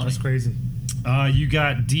needs money. That's crazy. You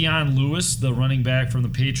got Dion Lewis, the running back from the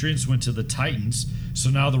Patriots, went to the Titans.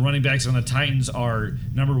 So now the running backs on the Titans are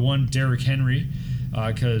number 1, Derrick Henry,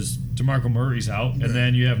 because DeMarco Murray's out. And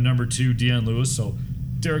then you have number 2, Dion Lewis. So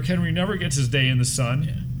Derrick Henry never gets his day in the sun.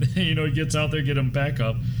 Yeah. He gets out there, get him back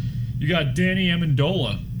up. You got Danny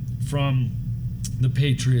Amendola from the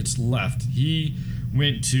Patriots left. He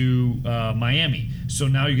went to Miami. So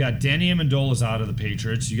now you got Danny Amendola's out of the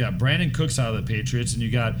Patriots. You got Brandon Cooks out of the Patriots. And you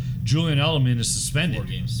got Julian Edelman is suspended.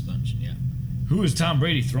 4-game suspension, yeah. Who is Tom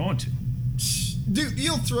Brady throwing to? Dude,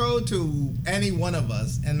 you'll throw to any one of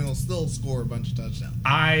us, and he'll still score a bunch of touchdowns.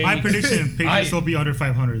 My prediction: Patriots will be under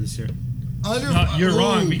 500 this year. You're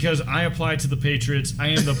wrong, because I applied to the Patriots. I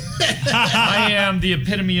am the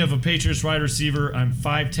epitome of a Patriots wide receiver. I'm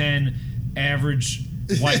 5'10", average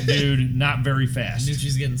white dude, not very fast.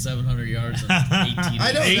 Nucci's getting 700 yards in 18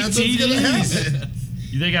 I know, that's what's going to happen.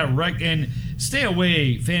 They got wrecked. And stay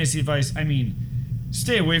away, fantasy advice,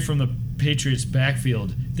 stay away from the Patriots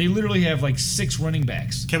backfield. They literally have like 6 running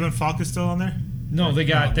backs. Kevin Falk is still on there? No, they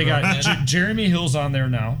got Jeremy Hill's on there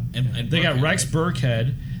now. And they got Rex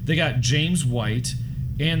Burkhead. They got James White.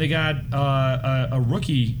 And they got a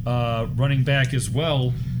rookie running back as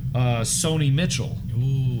well, Sony Mitchell.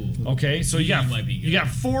 Ooh. Okay, so you got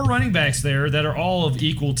 4 running backs there that are all of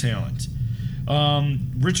equal talent.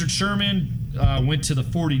 Richard Sherman went to the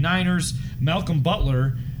 49ers. Malcolm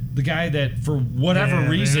Butler, the guy that for whatever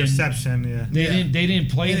reason they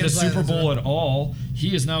didn't play in the Super Bowl at all.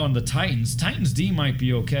 He is now on the Titans. Titans D might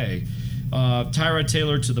be okay. Tyrod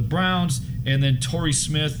Taylor to the Browns, and then Torrey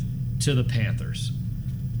Smith to the Panthers.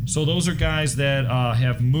 So those are guys that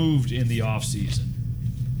have moved in the offseason.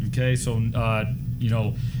 Okay, so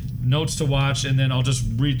notes to watch, and then I'll just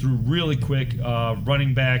read through really quick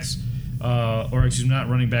running backs, not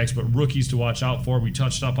running backs, but rookies to watch out for. We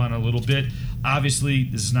touched up on a little bit. Obviously,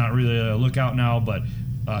 this is not really a lookout now, but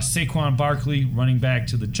Saquon Barkley, running back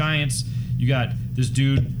to the Giants. You got this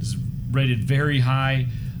dude is rated very high.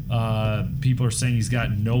 People are saying he's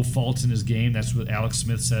got no faults in his game. That's what Alex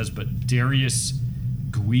Smith says. But Darius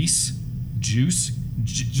Guice, Juice,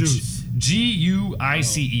 Guice.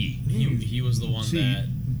 He was the one that.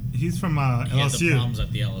 He's from LSU. He had the problems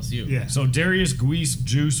at the LSU. Yeah. So Darius Guice,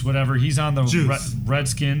 Juice, whatever. He's on the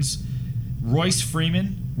Redskins. Royce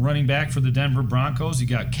Freeman, running back for the Denver Broncos. You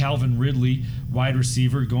got Calvin Ridley, wide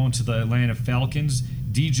receiver, going to the Atlanta Falcons.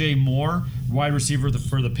 DJ Moore, wide receiver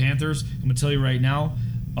for the Panthers. I'm going to tell you right now,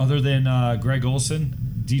 other than Greg Olsen,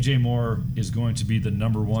 DJ Moore is going to be the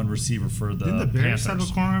number 1 receiver for the Panthers. Didn't the Bears have a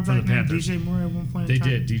cornerback named DJ Moore at one point in time?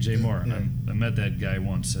 They did, DJ Moore. Yeah. I met that guy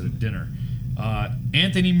once at a dinner.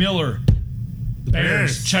 Anthony Miller, the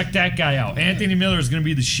Bears. Check that guy out. Anthony Miller is going to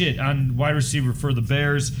be the shit on wide receiver for the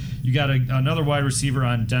Bears. You got another wide receiver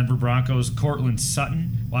on Denver Broncos, Cortland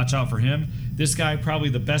Sutton. Watch out for him. This guy, probably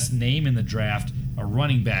the best name in the draft, a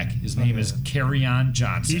running back. His name is Kerryon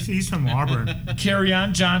Johnson. He's from Auburn.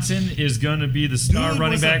 Kerryon Johnson is going to be the star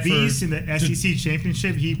running back for... He was a beast in the SEC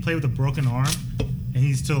championship. He played with a broken arm, and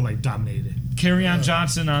he's still dominated. Kerryon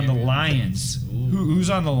Johnson on the Lions. Who's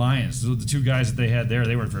on the Lions? The 2 guys that they had there,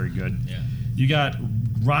 they weren't very good. Yeah. You got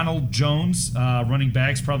Ronald Jones, running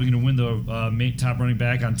back's probably going to win the top running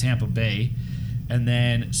back on Tampa Bay. And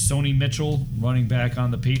then Sony Mitchell, running back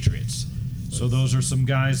on the Patriots. So those are some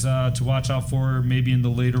guys to watch out for maybe in the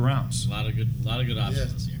later rounds. A lot of good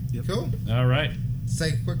options this year. Yep. Cool. All right. Let's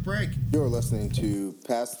take a quick break. You're listening to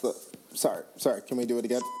Pass the... Sorry. Can we do it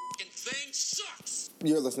again? Thing sucks.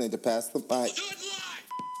 You're listening to Pass the Mic. We'll do it live.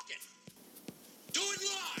 Do it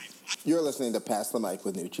live. You're listening to Pass the Mic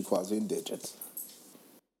with Nucci, Quasi, and Digits.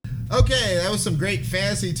 Okay, that was some great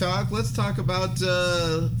fantasy talk. Let's talk about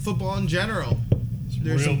football in general.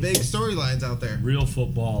 There's some big storylines out there. Real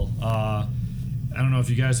football. I don't know if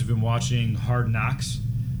you guys have been watching Hard Knocks.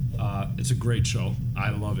 It's a great show. I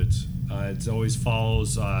love it. It always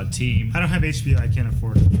follows team. I don't have HBO. I can't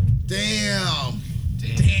afford it. Damn.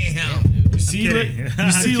 You see, kidding. you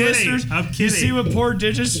I'm see, kidding. listeners. I'm You see kidding. what poor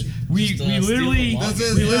Digits. We Just, literally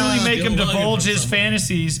steal we literally the make him Steal divulge volume his from somebody.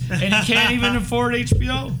 fantasies, and he can't even afford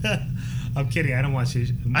HBO. I'm kidding. I don't watch it.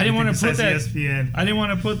 I didn't want to put that. ESPN. I didn't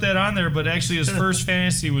want to put that on there, but actually, his first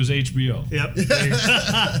fantasy was HBO. Yep.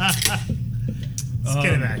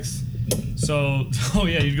 Skinemax. So, oh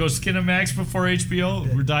yeah, you'd go Skinemax before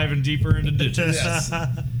HBO. We're diving deeper into Digits. Yes. No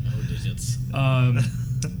digits.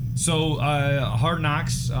 So, Hard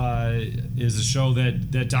Knocks is a show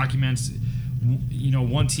that documents,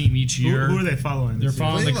 one team each year. Who are they following? They're this year?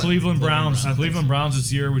 following the Cleveland Browns. Browns. Cleveland Browns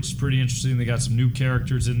this year, which is pretty interesting. They got some new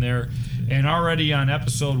characters in there. And already on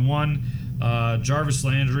episode 1, Jarvis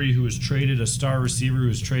Landry, who was traded, a star receiver who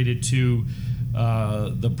was traded to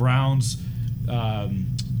the Browns,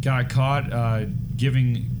 got caught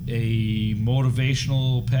giving a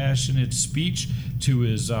motivational, passionate speech to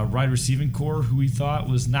his wide receiving core, who he thought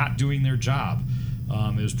was not doing their job.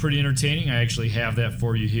 It was pretty entertaining. I actually have that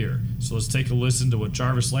for you here. So let's take a listen to what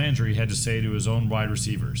Jarvis Landry had to say to his own wide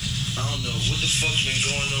receivers. I don't know what the fuck's been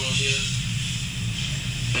going on here,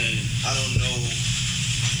 and I don't know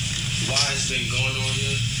why it's been going on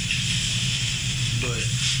here, but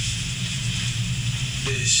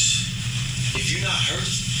if you're not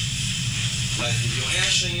hurt, like if your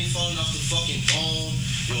hamstring ain't falling off the fucking bone,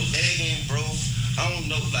 your leg ain't broke, I don't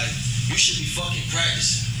know, like you should be fucking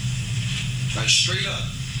practicing. Like straight up.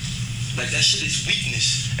 Like that shit is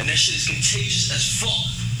weakness. And that shit is contagious as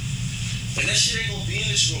fuck. And that shit ain't gonna be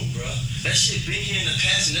in this room, bro. That shit been here in the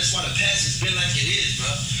past, and that's why the past has been like it is,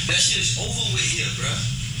 bro. That shit is over with here, bro.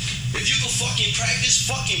 If you can fucking practice.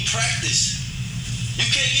 You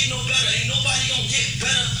can't get no better. Ain't nobody gonna get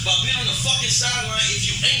better by being on the fucking sideline if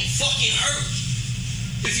you ain't fucking hurt.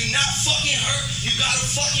 If you're not fucking hurt, you gotta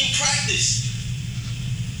fucking practice.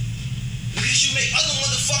 Because you make other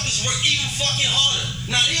motherfuckers work even fucking harder.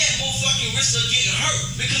 Now they have more fucking risk of getting hurt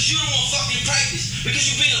because you don't want fucking practice. Because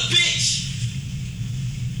you being a bitch.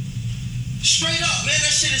 Straight up, man,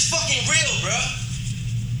 that shit is fucking real, bro.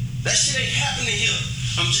 That shit ain't happening here.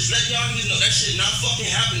 I'm just letting y'all niggas know that shit not fucking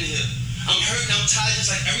happening here. I'm hurt and I'm tired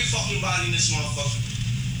just like every fucking body in this motherfucker.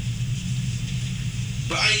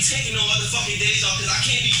 But I ain't taking no motherfucking days off because I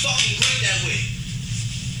can't be fucking great that way.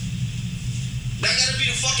 That gotta be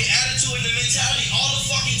the fucking attitude and the mentality all the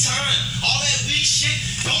fucking time. All that weak shit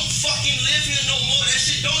don't fucking live here no more. That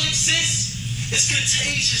shit don't exist. It's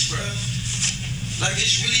contagious, bro. Like,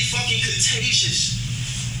 it's really fucking contagious.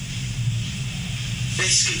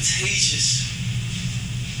 It's contagious.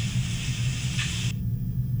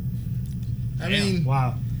 I mean,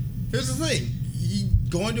 Wow. here's the thing.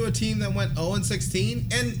 Going to a team that went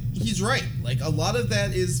 0-16, and he's right. Like, a lot of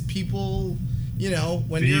that is people,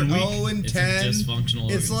 when Being you're weak. 0-10, It's a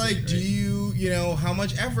dysfunctional it's like, organization, do you, how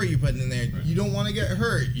much effort you putting in there? Right. You don't want to get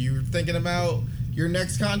hurt. You're thinking about your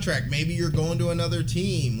next contract. Maybe you're going to another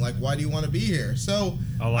team. Like, why do you want to be here? So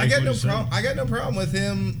I like I got what no he said. problem. I got no problem with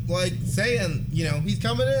him like saying, he's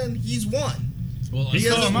coming in. He's won. Well, He He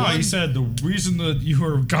called hasn't him out. won. He said the reason that you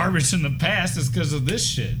were garbage in the past is because of this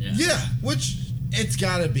shit. Yeah. Yeah, which it's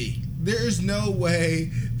gotta be. There's no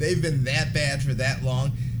way they've been that bad for that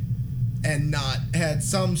long and not had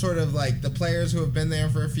some sort of like the players who have been there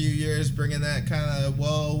for a few years bringing that kind of,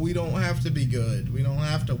 well, we don't have to be good. We don't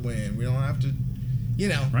have to win. We don't have to,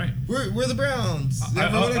 Right. We're the Browns. I-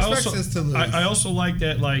 Everyone I expects also- us to lose. I also like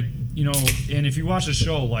that, like, and if you watch the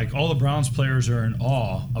show, like, all the Browns players are in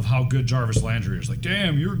awe of how good Jarvis Landry is. Like,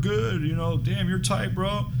 damn, you're good. Damn, you're tight,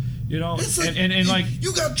 bro. It's like, and like,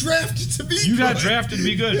 you got drafted to be you got good. drafted to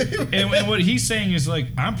be good. And what he's saying is, like,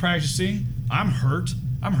 I'm practicing. I'm hurt.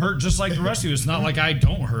 I'm hurt just like the rest of you. It's not like I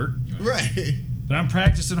don't hurt, Right. but I'm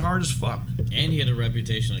practicing hard as fuck. And he had a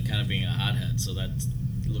reputation of kind of being a hothead, so that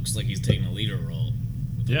looks like he's taking a leader role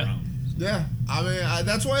with the Yeah. Browns. Yeah. I mean,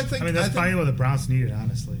 that's why I think. That's think, probably what the Browns needed,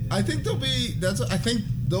 honestly. I think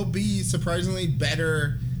they'll be surprisingly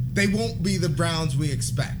better. They won't be the Browns we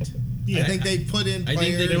expect. Yeah. I think they put in I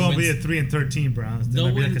think players. They won't be a 3-13 Browns. They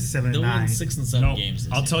might be like a 7-9. 6 and 7 No, games.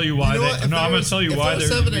 This I'll year. tell you why. You know what? I'm going to tell you why they're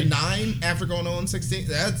they're 7-9 after going 0-16.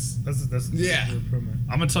 That's That's Yeah. the improvement.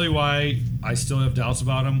 I'm gonna tell you why I still have doubts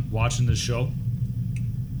about him watching this show.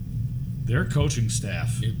 Their coaching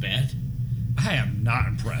staff, It's bad. I am not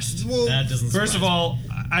impressed. well. That doesn't. First of surprise all,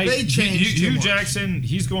 They changed too Hugh much. Jackson.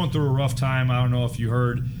 He's going through a rough time. I don't know if you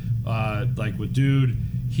heard, like with dude,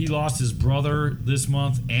 he lost his brother this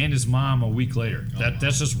month and his mom a week later.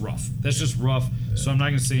 That's just rough. That's just rough. So I'm not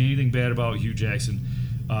gonna say anything bad about Hugh Jackson.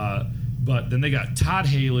 But then they got Todd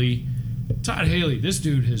Haley. Todd Haley, this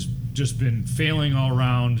dude has just been failing all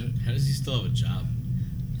around. How does he still have a job?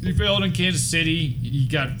 He failed in Kansas City. He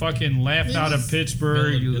got fucking laughed out of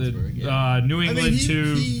Pittsburgh. Failed in Pittsburgh, New England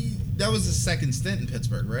too. That was his second stint in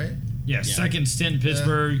Pittsburgh, right? Yeah, second stint in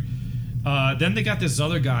Pittsburgh. Then they got this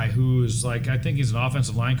other guy who's like, I think he's an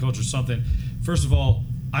offensive line coach or something. First of all,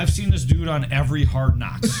 I've seen this dude on every Hard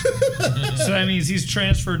Knocks. So that means he's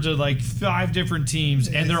transferred to like 5 different teams,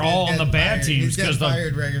 and they're all on the bad teams because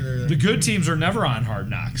the good teams are never on Hard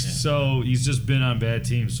Knocks. Yeah. So he's just been on bad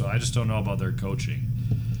teams. So I just don't know about their coaching.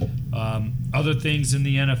 Other things in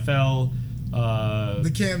the NFL.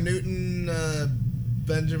 The Cam Newton,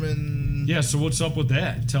 Benjamin. Yeah, so what's up with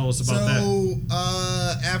that? Tell us about that. So,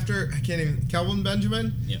 after, Kelvin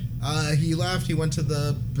Benjamin? Yeah. He left. He went to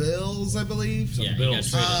the Bills, I believe. Yeah,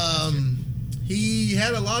 Bills. He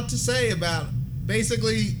had a lot to say about,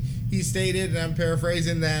 basically, he stated, and I'm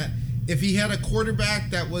paraphrasing, that if he had a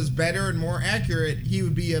quarterback that was better and more accurate, he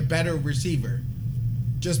would be a better receiver.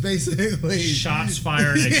 Just basically. Shots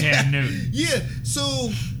fired at Cam Newton. Yeah,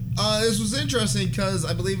 so this was interesting because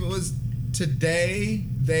I believe it was today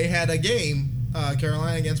they had a game,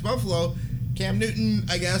 Carolina against Buffalo. Cam Newton,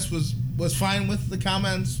 I guess, was fine with the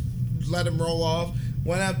comments, let him roll off,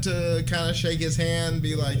 went up to kind of shake his hand,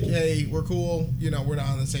 be like, hey, we're cool, we're not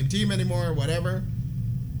on the same team anymore, whatever.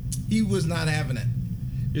 He was not having it.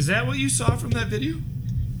 Is that what you saw from that video?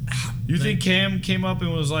 You think Cam came up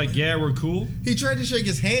and was like, yeah, we're cool? He tried to shake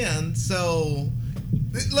his hand, so,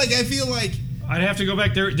 I feel like... I'd have to go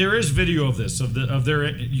back. There is video of this, of their.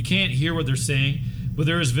 You can't hear what they're saying, but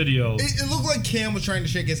there is video. It looked like Cam was trying to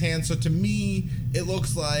shake his hand, so to me, it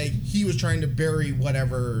looks like he was trying to bury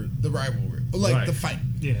whatever the rivalry, the fight.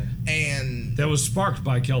 Yeah. And that was sparked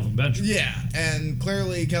by Kelvin Benjamin. Yeah, and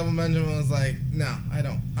clearly Kelvin Benjamin was like, no, I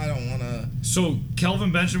don't want to. So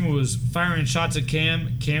Kelvin Benjamin was firing shots at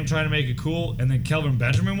Cam trying to make it cool, and then Kelvin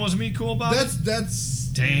Benjamin wasn't being cool about it? That's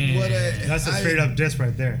damn. That's a straight up diss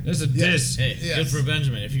right there. That's a diss. Hey, good for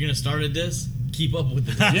Benjamin. If you're gonna start a diss, keep up with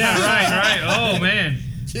the diss. Yeah, right. Oh man.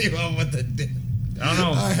 Keep up with the diss. I don't know.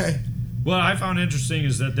 All right. What I found interesting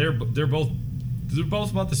is that they're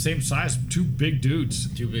both about the same size. 2 big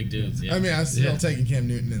dudes. 2 big dudes. Yeah. I mean, I'm still taking Cam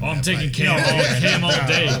Newton. I'm taking Cam. Cam all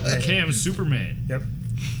day. Cam Superman. Yep.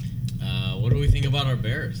 What What do we think about our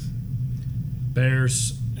Bears?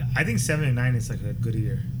 Bears. I think 7-9 is like a good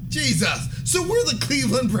year. Jesus. So we're the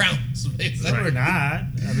Cleveland Browns. No, we're not.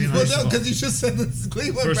 I mean, well, no, because you just said this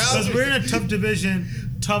Cleveland Browns. Because we're in a tough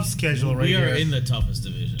division, tough schedule right here. We here. are in the toughest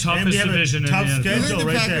division. Toughest division in the NFL. You think the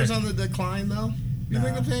right Packers there. on the decline, though? You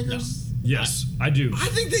think the Packers? No. Yes, I do. I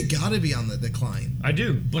think they got to be on the decline. I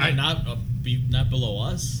do. But not below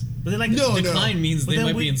us. But then, like, decline means but they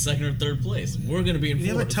might be in second or third place. We're going to be in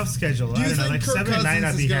fourth. We have a tough schedule. Do you think like Kirk 7-9, I'd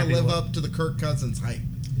Cousins be is going happy to live with. up to the Kirk Cousins hype?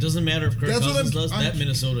 Doesn't matter if Kirk Cousins does. That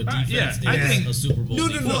Minnesota defense I think a Super Bowl. No,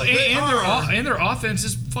 and their offense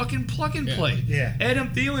is fucking plug and play. Yeah. Adam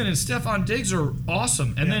Thielen and Stephon Diggs are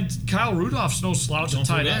awesome, and then Kyle Rudolph's no slouch at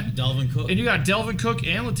tight end. Delvin Cook. And you got Delvin Cook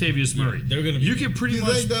and Latavius Murray. They're gonna be. You can pretty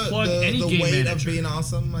much plug any game weight manager. of being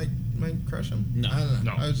awesome might crush him. No. I don't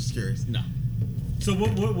know. No. I was just curious. No. So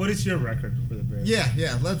what is your record for the Bears?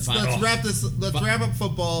 Yeah. Let's wrap this. Let's wrap up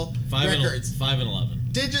football 5 records.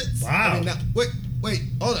 5-11. Digits. Wow. I mean, wait.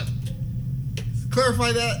 Hold on.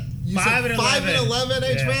 Clarify that. You 5 said and 5-11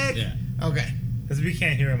 H-back? Yeah. Okay. Because we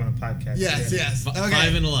can't hear him on the podcast. Yes. Okay.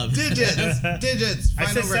 5-11. Digits. I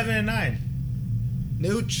said Final 7-9.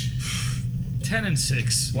 Nooch.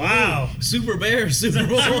 10-6. Wow. Super Bears. Super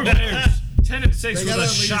Bowl. Super Bears. 10-6 with a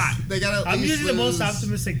shot. They gotta I'm usually the most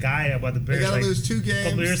optimistic guy about the Bears. They gotta like, lose 2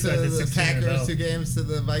 games years to ago, I did the 16 Packers, and 2 games to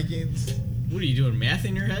the Vikings. What are you doing? Math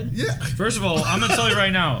in your head? Yeah. First of all, I'm gonna tell you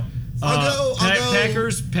right now. I'll go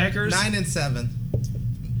Packers. 9-7.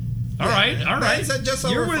 All right. Just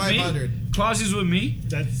over You're with 500. me. Quasi's with me.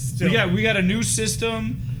 That's still. We got a new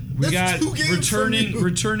system. We That's got 2 games from you.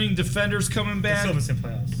 returning defenders coming That's back. still in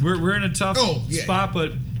playoffs. We're in a tough yeah. spot,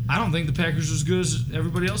 but I don't think the Packers are as good as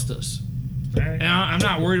everybody else does. All right. And I'm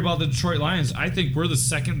not worried about the Detroit Lions. I think we're the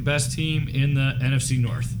second best team in the NFC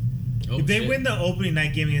North. Oh, If they shit. win the opening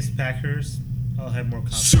night game against the Packers, I'll have more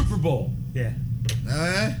confidence. Super Bowl. Yeah.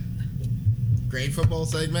 Great football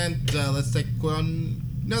segment. Let's take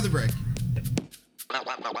another break.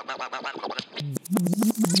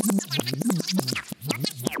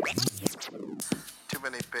 Too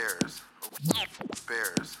many bears.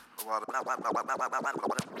 Bears. A lot of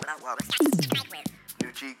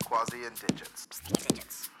Nucci, Quasi, and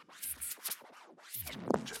Digits.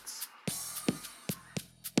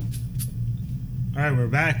 All right, we're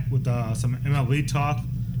back with some MLB talk.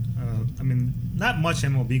 I mean, not much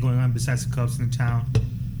MLB going on besides the Cubs in town.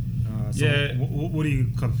 Yeah. What do you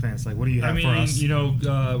Cubs fans like? What do you have I mean, for us?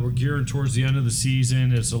 we're gearing towards the end of the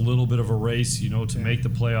season. It's a little bit of a race, to make the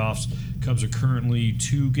playoffs. Cubs are currently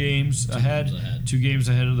 2 games ahead. 2 games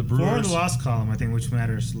ahead of the Brewers. 4 in the loss column, I think, which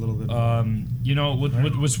matters a little bit.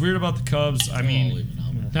 What's weird about the Cubs? I They're all mean,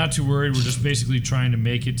 even out. not too worried. We're just basically trying to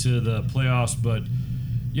make it to the playoffs, but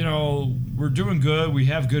we're doing good. We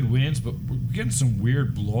have good wins, but we're getting some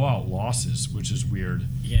weird blowout losses, which is weird.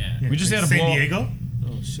 Yeah. we just had a San blow- Diego.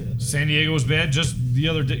 Oh shit. San Diego was bad just the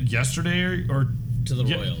other day, yesterday or To the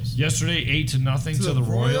Royals. Yesterday, 8-0 to the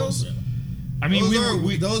Royals. Royals? I mean,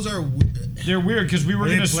 those are they're weird because we were Are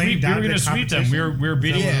they going to playing sweep. We down were going the to sweep them. We competition? were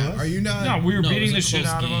beating. yeah. Are you not? No, we were No, beating it the was a shit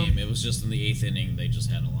close out of game. them. It was just in the 8th inning. They just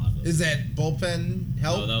had a lot of. Is that bullpen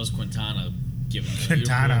help? No, that was Quintana giving.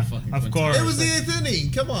 Quintana, of course. It was the 8th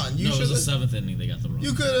inning. Come on, you No, it should. was the 7th inning. They got the run.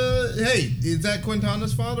 You could. Hey, is that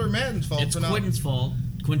Quintana's fault or Madden's fault It's for not? Quinton's fault.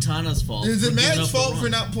 Quintana's fault. Is it for giving Madden's up the fault for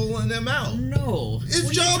run. not pulling them out? No. His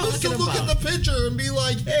What are you job is to talking look at about? the pitcher and be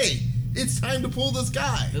like, "Hey, it's time to pull this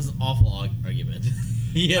guy." This is an awful argument.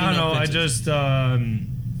 He had I don't know. enough I pitches. just,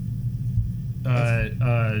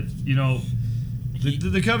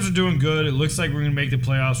 the Cubs are doing good. It looks like we're going to make the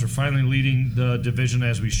playoffs. We're finally leading the division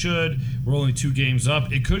as we should. We're only 2 games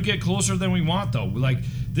up. It could get closer than we want, though. Like,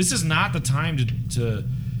 this is not the time to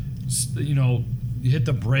hit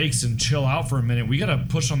the brakes and chill out for a minute. We got to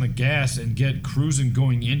push on the gas and get cruising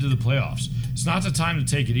going into the playoffs. It's not the time to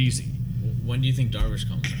take it easy. When do you think Darvish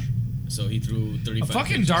comes? So he threw 35.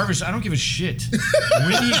 Fucking pitches. Darvish, I don't give a shit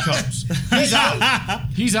when he comes. He's out.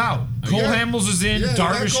 He's out. Cole Yeah. Hamels is in. Yeah, you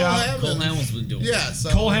got Darvish Cole out. Hamels. Cole Hamels been doing. Yeah, so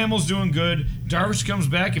Cole Hamels doing good. Darvish comes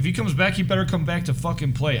back. If he comes back, he better come back to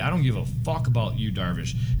fucking play. I don't give a fuck about you,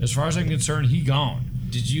 Darvish. As far as I'm concerned, he gone.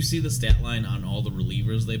 Did you see the stat line on all the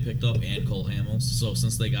relievers they picked up and Cole Hamels? So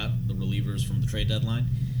since they got the relievers from the trade deadline,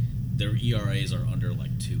 their ERAs are under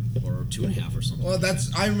like 2 or 2.5 or something. Well, I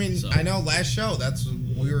So- know last show,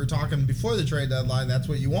 we were talking before the trade deadline, that's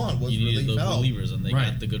what you want, was you needed relief those help. relievers, and they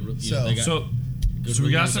Right. got the good. So- they got So good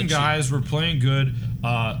we got relievers some that cheap. guys. We're playing good.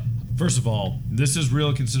 First of all, this is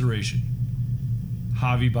real consideration.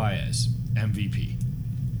 Javi Baez, MVP.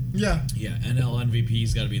 Yeah. Yeah, NL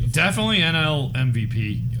MVP's got to be the. Definitely NL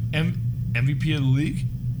MVP. MVP of the league?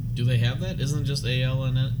 Do they have that? Isn't it just AL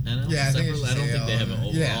and NL? Yeah, I think it's separately? I don't just think they have an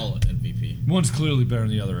AL. Yeah. overall MVP. One's clearly better than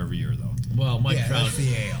the other every year, though. Well, Mike Yeah, Trout. that's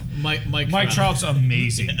the AL. Mike Trout's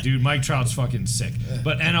amazing, dude. Mike Trout's fucking sick.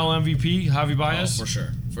 But NL MVP, Javi Oh, Baez? for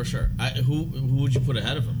sure. Who would you put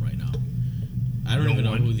ahead of him right now? I don't even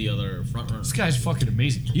know one. who the other front runner. This guy's fucking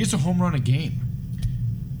amazing. He hits a home run a game.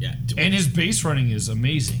 Yeah, And his base running is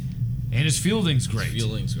amazing. And his fielding's great.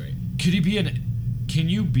 fielding's great. Could he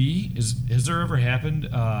be has there ever happened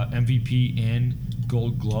MVP and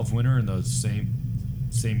Gold Glove winner in the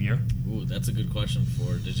same year? Ooh, that's a good question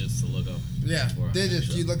for Digits to look up. Yeah, For us, digits.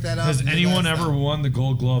 actually. You look that up. Has and you anyone let us ever know. won the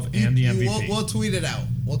Gold Glove and the MVP? We'll tweet it out.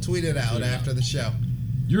 We'll tweet it out Tweet it after out. the show.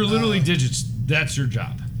 You're literally digits. That's your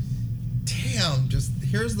job. Damn, just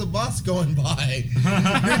here's the bus going by.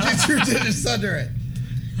 You're just your digits under it.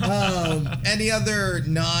 Any other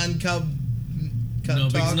non-Cub No,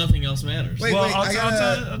 because talk? nothing else matters. Wait, Well, wait. I'll I tell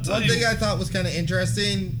got you- one thing I thought was kind of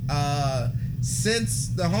interesting. Since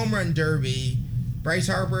the home run derby, Bryce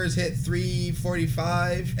Harper has hit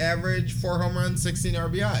 345 average, 4 home runs, 16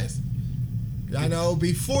 RBIs. I know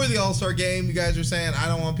before the All-Star game, you guys were saying I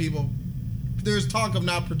don't want people. There's talk of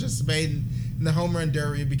not participating in the home run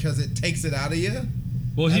derby because it takes it out of you.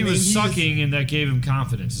 Well, he I mean, was he sucking, and that gave him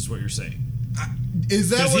confidence, is what you're saying. Is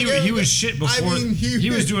that Because what he was shit before. I mean, he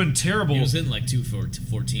was doing terrible. He was hitting like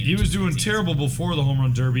 214. He was doing 215. terrible before the home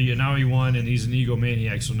run derby, and now he won, and he's an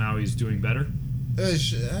egomaniac, so now he's doing better.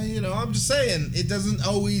 I'm just saying it doesn't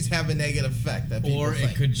always have a negative effect. That people Or it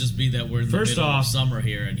think. could just be that we're in the First middle off- of summer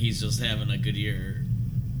here, and he's just having a good year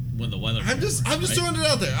when the weather. I'm just right? throwing it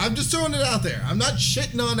out there. I'm not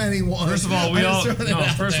shitting on anyone. First of all, I'm just throwing it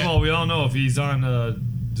out there. we all know if he's on a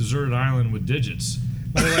deserted island with digits.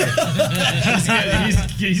 By the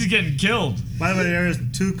way, He's getting killed. by the way, there's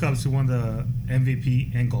 2 Cubs who won the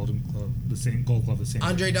MVP and Golden Glove, Gold Glove the same.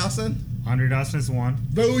 Andre Dawson. Andre Dawson is one,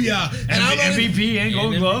 Booyah! And I'm not even- MVP and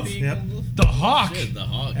Gold And Glove. MVP, Yep. Gold Glove? The Hawk. Shit, the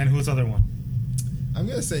Hawk. and who's the other one? I'm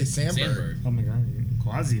gonna say Sandberg. Sandberg. Oh my God,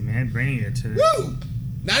 Quasi, man, bringing it to. Woo!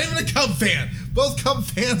 Not even a Cub fan. Both Cub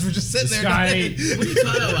fans were just sitting This there. guy- What are you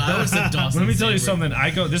talking about? I was at Dawson. Let me tell you Sandberg.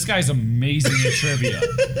 something. This guy's amazing at trivia.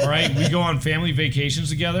 All right, we go on family vacations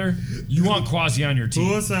together. You want Quasi on your team?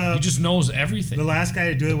 Who was, he just knows everything. The last guy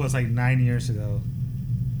to do it was like 9 years ago.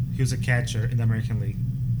 He was a catcher in the American League.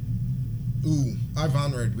 Ooh,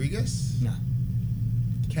 Ivan Rodriguez. No.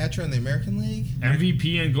 catcher in the American League.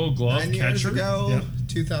 MVP and Gold Glove 9 years catcher. ago, Yep.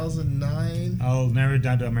 2009. I'll narrow it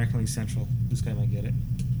down to American League Central. This guy might get it.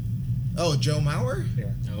 Oh, Joe Mauer. Yeah.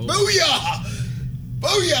 Oh. Booyah!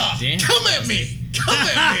 Booyah! Damn. Come at me! Come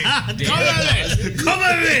at me! Damn. Come at me! Come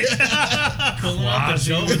at me! Pulling out the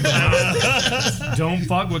joke. Don't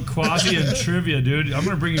fuck with Quasi and trivia, dude. I'm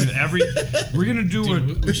gonna bring you to every. We're gonna do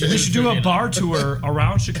Dude, we should do a trivia bar night. tour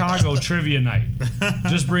around Chicago trivia night.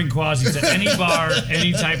 Just bring Quasi to any bar,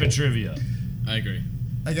 any type of trivia. I agree.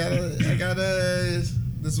 I gotta.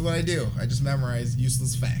 This is what I do. I just memorize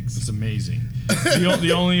useless facts. It's amazing.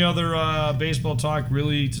 The only other baseball talk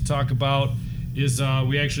really to talk about is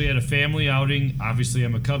we actually had a family outing. Obviously,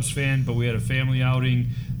 I'm a Cubs fan, but we had a family outing,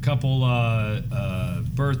 couple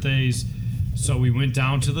birthdays. So we went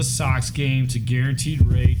down to the Sox game to guaranteed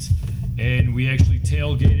rate, and we actually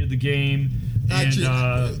tailgated the game. And,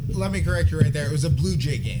 Actually, let me correct you right there. It was a Blue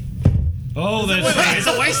Jay game. oh, that's right. It's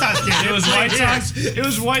a White Sox game. It was White Sox. It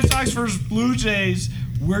was White Sox versus Blue Jays.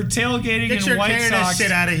 We're tailgating Get in your White carrying that Sox.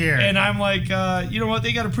 shit outta here. And I'm like, you know what?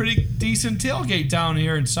 They got a pretty decent tailgate down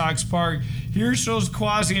here in Sox Park. Here shows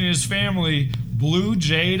Quasi and his family Blue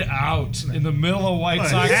Jayed out in the middle of White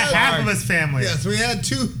Sox Half Park. of his family. Yes, we had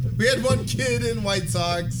two. We had one kid in White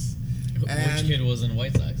Sox. Which kid was in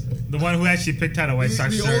White Sox? The one who actually picked out a White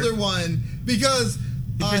Sox The shirt. older one, because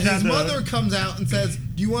picked out his the- mother comes out and says,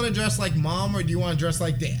 "Do you want to dress like mom or do you want to dress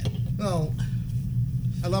like dad?" Well,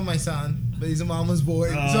 I love my son, but he's a mama's boy,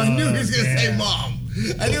 so I knew he was gonna say damn. mom.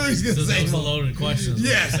 I knew he was gonna This say was a mom. loaded question.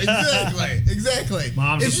 Yes, exactly.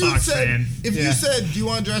 Mom's a If you Sox said, fan. If Yeah. you said, "Do you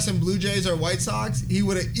want to dress in Blue Jays or White Sox?" he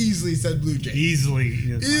would have easily said Blue Jays. Easily.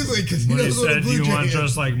 Easily, because he When he knows what a said, "Do Blue you Jay want to is.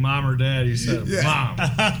 dress like mom or dad?" He said, Yeah.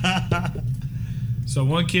 "Mom." So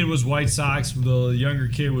one kid was White Sox, the younger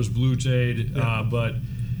kid was Blue Jayed, but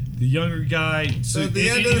the younger guy, so at the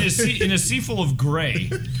end in, of a sea, in a sea full of gray,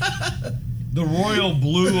 the royal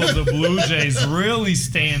blue of the Blue Jays really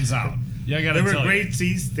stands out. Yeah, I gotta They were tell great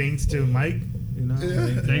seats thanks to Mike. You know.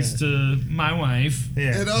 Yeah. like, Thanks to my wife.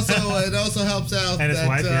 Yeah. It also helps out And his that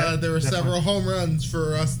wife, yeah, there were definitely. several home runs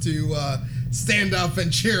for us to stand up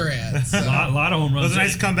and cheer at. So. A lot of home It runs. was a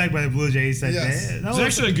nice comeback by the Blue Jays. Like, Yes. It was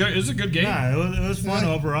actually a good game. Yeah, it was fun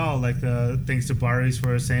Yeah. overall. Like, thanks to Barry's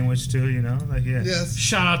for a sandwich too. You know, like yeah. Yes,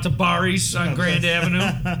 Shout out to Barry's on Grand yes.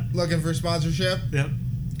 Avenue. looking for sponsorship. Yep.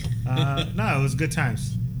 No, it was good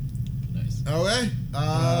times. Nice. Okay.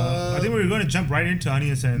 I think we were going to jump right into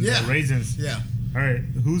onions and Yeah. raisins. Yeah. All right,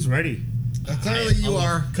 who's ready? Clearly you I'll-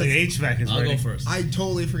 are. The HVAC is I'll ready. go first. I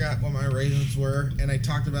totally forgot what my raisins were, and I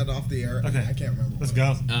talked about it off the air. Okay. I can't remember. Let's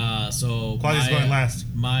what. go. So Quasi's going last.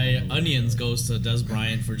 My onions goes to Des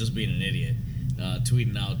Bryant for just being an idiot,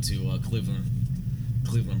 tweeting out to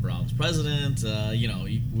Cleveland Browns president. You know,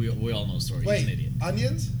 we all know the story. He's an Wait, idiot.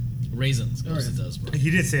 onions? Raisins goes to Des Bryant. He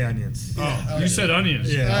did say onions. Oh, you said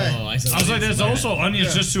onions. Yeah. All right. Oh, I said. I was like, onions, that's my also bad. onions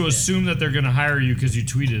Yeah. just to assume that they're going to hire you because you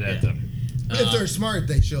tweeted at Yeah. them. If they're smart,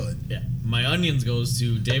 they should. Yeah, my onions goes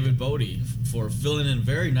to David Bodie for filling in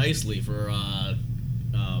very nicely for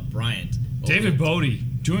Bryant. David Bodie,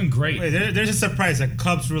 doing great. Wait, there's a surprise. A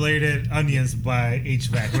Cubs-related onions by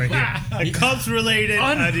HVAC right here. A Cubs-related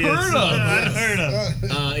Unheard onions. of.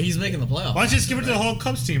 Unheard of. He's making the playoffs. Why don't you just give it to the whole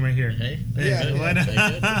Cubs team right here? Hey, Yeah, good, why hey,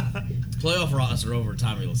 not? good. Playoff roster over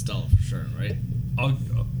Tommy LaStella for sure, right?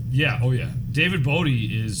 Yeah, oh yeah. David Bodie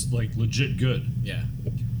is like legit good. Yeah.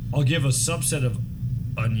 I'll give a subset of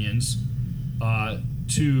onions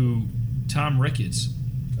to Tom Ricketts.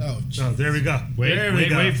 Oh, Oh, there we go.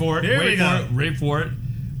 Wait for it. There we go. Wait for it.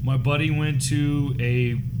 My buddy went to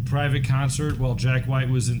a private concert while Jack White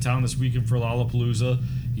was in town this weekend for Lollapalooza.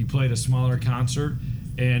 He played a smaller concert,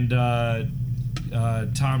 and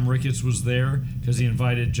Tom Ricketts was there because he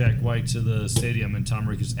invited Jack White to the stadium, and Tom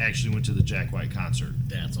Ricketts actually went to the Jack White concert.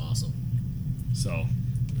 That's awesome. So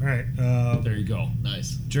All right. there you go.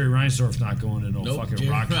 Nice. Jerry Reinsdorf not going to no Nope. fucking Jerry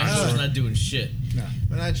rock Reinsdorf's concert. not doing shit.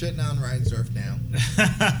 we're not shitting on Reinsdorf now.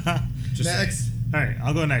 Just saying. Next. All right,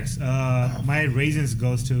 I'll go next. My raisins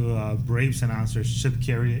goes to Braves announcer Chip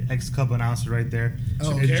Carey, ex-Cub announcer right there.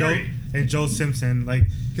 Oh, and Carey. Joe Simpson. Like,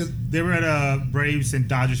 'Cause- they were at Braves and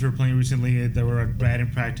Dodgers were playing recently. They were at batting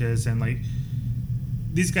practice, and like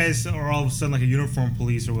these guys are all of a sudden like a uniform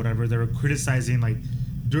police or whatever. They were criticizing like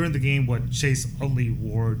during the game what Chase Utley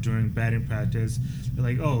wore during batting practice. They're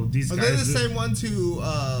like, oh, these Are guys. they the same ones who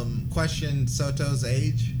questioned Soto's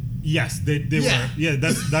age? Yes, they Yeah. were. Yeah,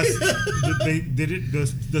 that's they did it.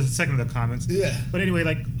 The second of the comments. Yeah. But anyway,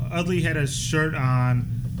 like Utley had a shirt on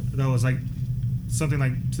that was like something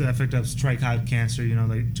like to the effect of strike out cancer. You know,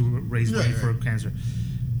 like to raise money Right, for right. cancer.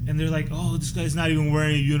 And they're like, oh, this guy's not even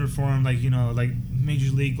wearing a uniform. Like, you know, like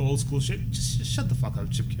major league old school shit. Just shut the fuck up,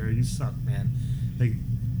 Chip Carey. You suck, man. Like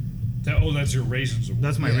that's your Raisins Award.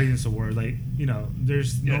 that's my Radiance Award. Like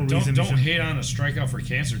there's no reason. Don't hate on a strikeout for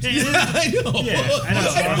cancer team. I know. Yeah,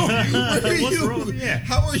 I know. Where are What's you? wrong? Yeah.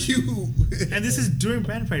 How are you? And this is during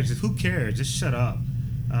band practice. Who cares? Just shut up.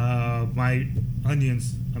 My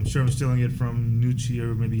onions. I'm sure I'm stealing it from Nucci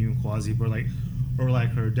or maybe even Quasi, but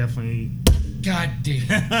Urlacher definitely. God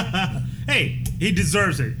damn. Hey, he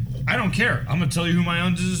deserves it. I don't care. I'm gonna tell you who my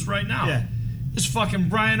onions is right now. Yeah. It's fucking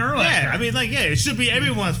Brian Urlacher. Yeah, I mean, it should be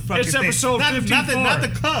everyone's fucking It's thing. episode 54. Not the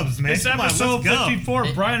Cubs, man. It's Come on, episode let's go. 54.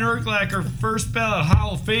 Brian Urlacher, first ballot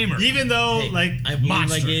Hall of Famer. Even though, Hey, I believe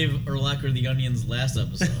monster. I gave Urlacher the onions last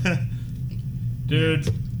episode. Dude,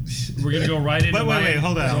 we're gonna go right into wait,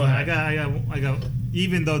 hold on. Go I ahead. got.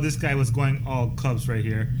 Even though this guy was going all Cubs right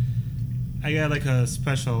here, I got like a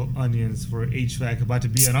special onions for HVAC about to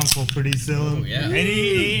be an uncle pretty soon. Oh, yeah.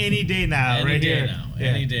 Any day now, Any right day here. now. Yeah.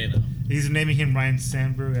 Any day now. He's naming him Ryan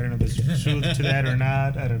Sandberg. I don't know if there's truth to that or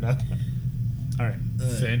not. I don't know. All right.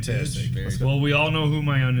 Fantastic. Very Well, we all know who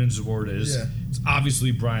my onions award is. Yeah. It's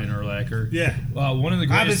obviously Brian Urlacher. Yeah. One of the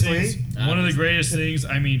greatest Obviously. things. One of the greatest things.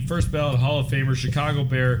 I mean, first ballot Hall of Famer, Chicago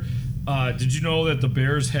Bear. Did you know that the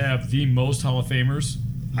Bears have the most Hall of Famers?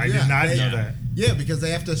 I did not know that. Yeah, because they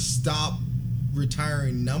have to stop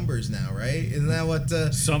retiring numbers now, right? Isn't that what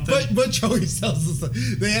Something- But Joey tells us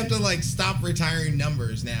they have to stop retiring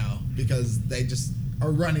numbers now because they just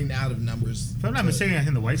are running out of numbers. If I'm not mistaken, I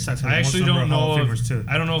think the White Sox have I the most actually number don't of Hall know. of Famers too.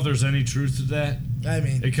 I don't know if there's any truth to that. I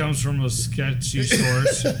mean, It comes from a sketchy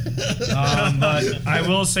source. But I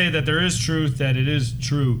will say that there is truth, that it is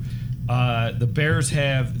true. The Bears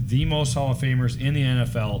have the most Hall of Famers in the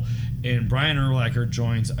NFL, and Brian Urlacher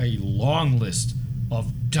joins a long list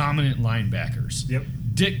of dominant linebackers. Yep.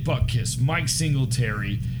 Dick Butkus, Mike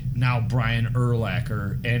Singletary, now Brian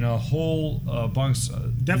Urlacher, and a whole bunch.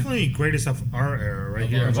 Definitely greatest of our era, right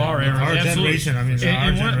here. Of our era, our absolutely. generation. I mean,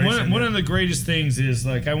 And our generation. one of the greatest things is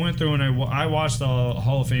I went through and I watched the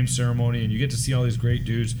Hall of Fame ceremony, and you get to see all these great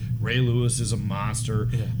dudes. Ray Lewis is a monster.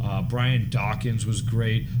 Yeah. Brian Dawkins was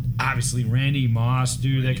great. Obviously, Randy Moss,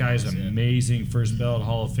 dude, that guy is amazing. First ballot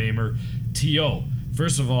Hall of Famer. T.O.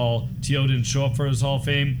 First of all, T.O. didn't show up for his Hall of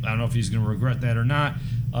Fame. I don't know if he's going to regret that or not.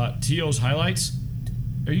 T.O.'s highlights.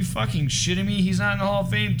 Are you fucking shitting me? He's not in the Hall of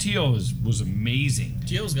Fame. T.O. was amazing.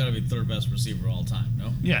 T.O.'s got to be third best receiver of all time,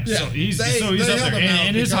 no? Yeah, Yeah, so he's they up held there, him out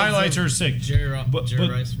and his because highlights of are sick. Jerry But-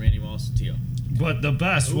 Rice, Randy Moss, T.O. But the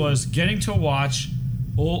best was getting to watch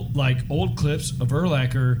old clips of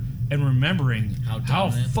Urlacher and remembering How how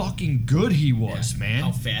dominant. fucking good he was, man.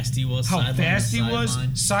 How fast he was. How sideline fast to he was,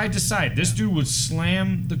 sideline. side to side. This dude would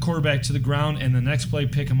slam the quarterback to the ground, and the next play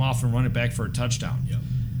pick him off and run it back for a touchdown. Yep.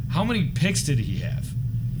 How many picks did he have?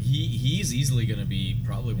 He's easily going to be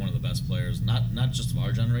probably one of the best players, not just of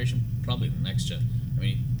our generation, probably the next gen. I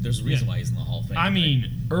mean, there's a reason why he's in the Hall of Fame. I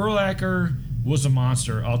mean, Urlacher was a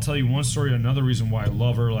monster. I'll tell you one story, another reason why I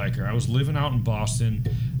love Urlacher. I was living out in Boston.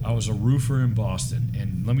 I was a roofer in Boston.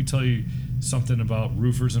 And let me tell you something about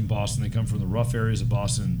roofers in Boston. They come from the rough areas of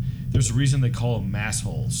Boston. There's a reason they call them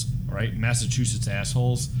massholes, right? Massachusetts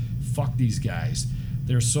assholes. Fuck these guys.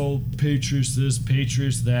 They're so Patriots this,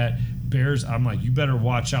 Patriots that. Bears, I'm like, you better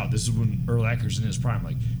watch out. This is when Urlacher's in his prime.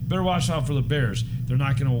 Like, better watch out for the Bears. They're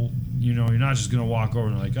not going to, you're not just going to walk over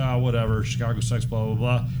and like, whatever, Chicago sucks, blah, blah,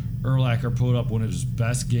 blah. Urlacher put up one of his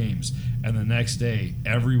best games. And the next day,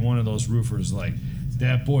 every one of those roofers like,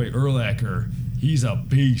 that boy Urlacher, he's a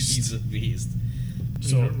beast. he's a beast.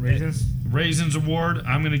 So, Raisins? Raisins Award,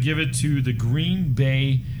 I'm going to give it to the Green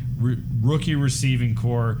Bay rookie receiving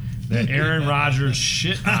core that Aaron Rodgers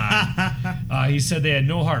shit on. He said they had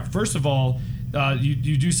no heart. First of all, you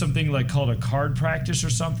do something called a card practice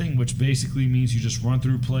or something, which basically means you just run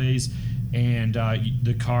through plays, and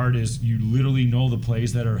the card is you literally know the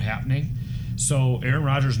plays that are happening. So Aaron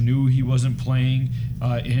Rodgers knew he wasn't playing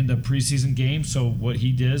in the preseason game. So what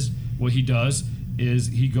he does is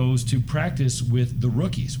he goes to practice with the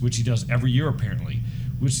rookies, which he does every year apparently,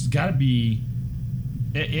 which has got to be.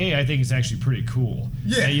 I think it's actually pretty cool.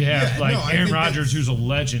 Yeah, that you have I Aaron think Rodgers, who's a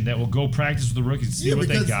legend, that will go practice with the rookies, see what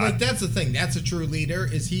they because got. that's the thing. That's a true leader.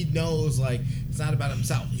 Is he knows it's not about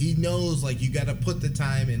himself. He knows you got to put the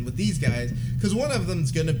time in with these guys because one of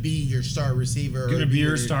them's gonna be your star receiver. Going to be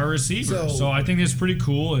your star receiver. So I think that's pretty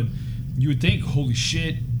cool. And you would think, holy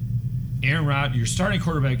shit, Aaron Rodgers, your starting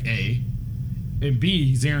quarterback A, and B,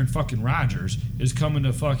 he's Aaron fucking Rodgers, is coming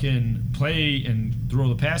to fucking play and throw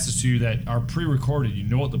the passes to you that are pre-recorded. You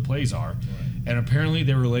know what the plays are. Right. And apparently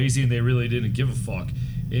they were lazy and they really didn't give a fuck.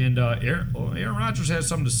 And Aaron Rodgers has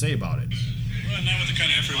something to say about it. Well, not with the kind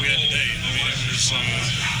of effort we had today. I mean, it was,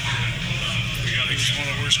 we got It was one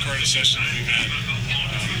of the worst Carter sessions we've had.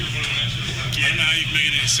 I don't know how you can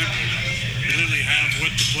make it any simpler. We literally have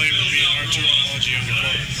what the play would be in our terminology on the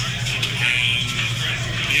court. And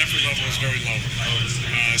the effort level is very low,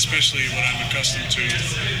 especially what I'm accustomed to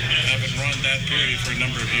having run that period for a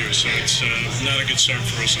number of years. So it's not a good start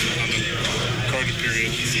for us on the Carter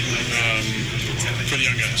period for the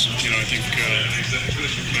young guys. I think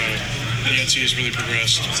the NC has really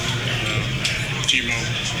progressed. Timo,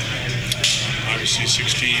 obviously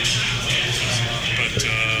 16, but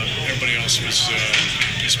everybody else was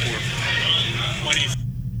piss poor.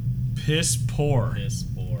 Piss poor. Piss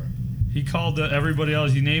poor. He called everybody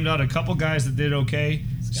else. He named out a couple guys that did okay.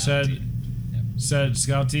 Scout team. Yep. Said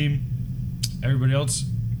scout team. Everybody else,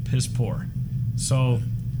 piss poor. So,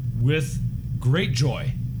 with great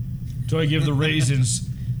joy, do I give the raisins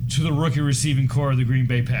to the rookie receiving core of the Green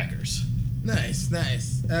Bay Packers. Nice.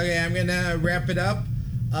 Okay, I'm gonna wrap it up.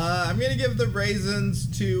 I'm gonna give the raisins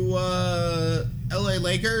to LA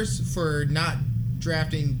Lakers for not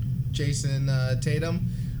drafting Jason Tatum.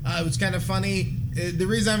 It was kind of funny. The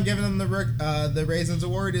reason I'm giving them the raisins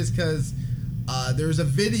award is because there's a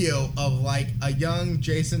video of like a young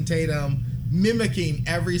Jason Tatum mimicking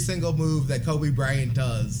every single move that Kobe Bryant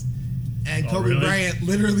does, and Kobe Bryant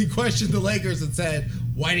literally questioned the Lakers and said,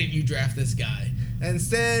 "Why didn't you draft this guy?" And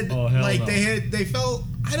instead, they felt,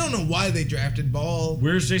 I don't know why they drafted Ball.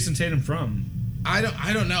 Where's Jason Tatum from? I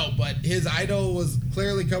don't know, but his idol was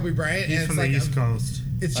clearly Kobe Bryant. He's and from the East Coast.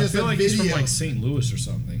 It's just I feel a like video. he's from like St. Louis or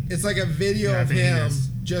something. It's like a video of him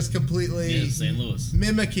just completely St. Louis.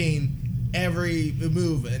 mimicking every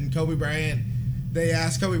move. And Kobe Bryant, they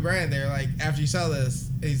asked Kobe Bryant, they're like, after you saw this,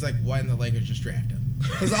 he's like, why didn't the Lakers just draft him?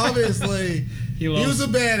 Because obviously he was a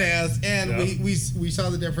badass, and we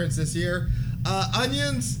saw the difference this year.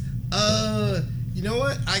 Onions, you know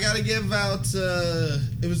what? I gotta give out.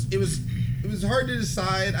 It was hard to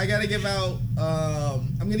decide. I gotta give out.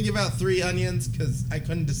 I'm gonna give out 3 onions because I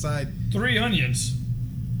couldn't decide. 3 onions.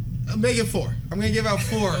 Make it 4. I'm gonna give out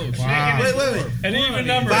 4. Wow. Wait. An even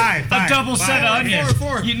number. Five, a double set of onions.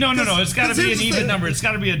 4. No. It's got to be an even number. It's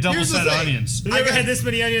got to be a double set of onions. We've never had this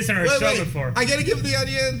many onions in our show before. I gotta give the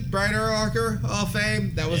onion Brian Urlacher, Hall of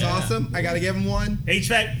Fame. That was awesome. I gotta give him 1.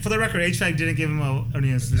 HVAC, for the record, HVAC didn't give him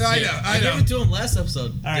onions. I know. gave it to him last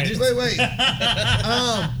episode. All right. Wait.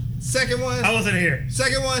 Second one. I wasn't here.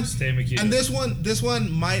 Second one. Stay McKee. And this one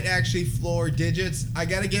might actually floor digits. I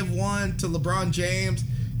gotta give 1 to LeBron James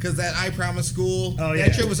because that I Promise School. Oh, yeah.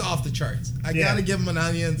 That shit was off the charts. I gotta give him an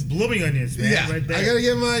onions. Blooming onions, man. Yeah, Right there. I gotta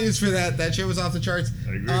give him onions for that. That shit was off the charts.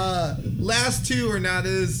 I agree. Last 2 are not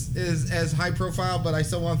as high profile, but I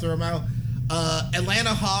still want to throw them out.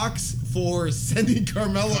 Atlanta Hawks for sending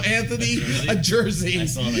Carmelo Anthony a jersey. I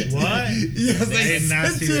saw that. What? Yes, they did not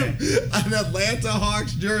sent see him an Atlanta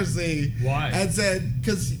Hawks jersey. Why? And said,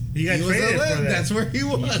 because He got was traded Atlanta. for that. That's where he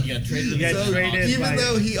was. He got traded. He got So traded even by-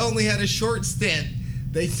 though he only had a short stint,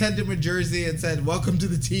 they sent him a jersey and said, "Welcome to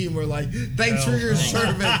the team." We're like, "Thanks for your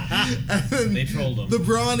service." And then They trolled him.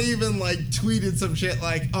 LeBron even like tweeted some shit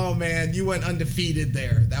like, "Oh man, you went undefeated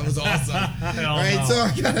there. That was awesome." Right? no. So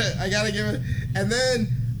I gotta give it. And then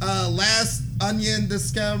last onion,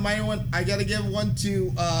 this kind of minor one. I gotta give one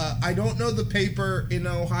to I don't know the paper in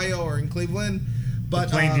Ohio or in Cleveland, but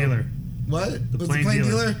Plain Dealer. What? The Was Plain the Plain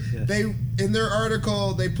Dealer? Dealer? Yes. They in their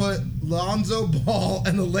article they put Lonzo Ball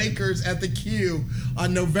and the Lakers at the Q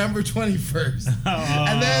on November 21st.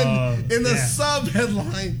 And then in the sub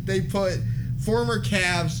headline they put former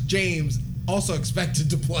Cavs James also expected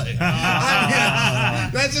to play. I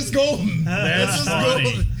mean, that's just golden. That's just funny.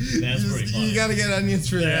 golden. That's pretty funny. You gotta get onions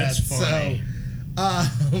for That's that. funny.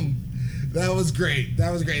 So that was great.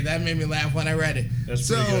 That made me laugh when I read it. That's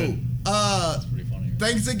so pretty good. That's pretty funny.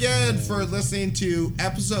 thanks again for listening to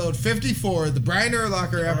episode 54, the Brian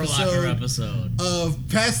Urlacher episode of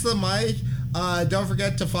Pass the Mic. Don't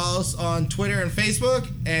forget to follow us on Twitter and Facebook,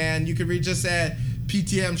 and you can reach us at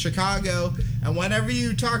PTM Chicago. And whenever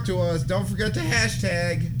you talk to us, don't forget to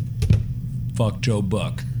hashtag Fuck Joe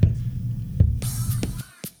Buck.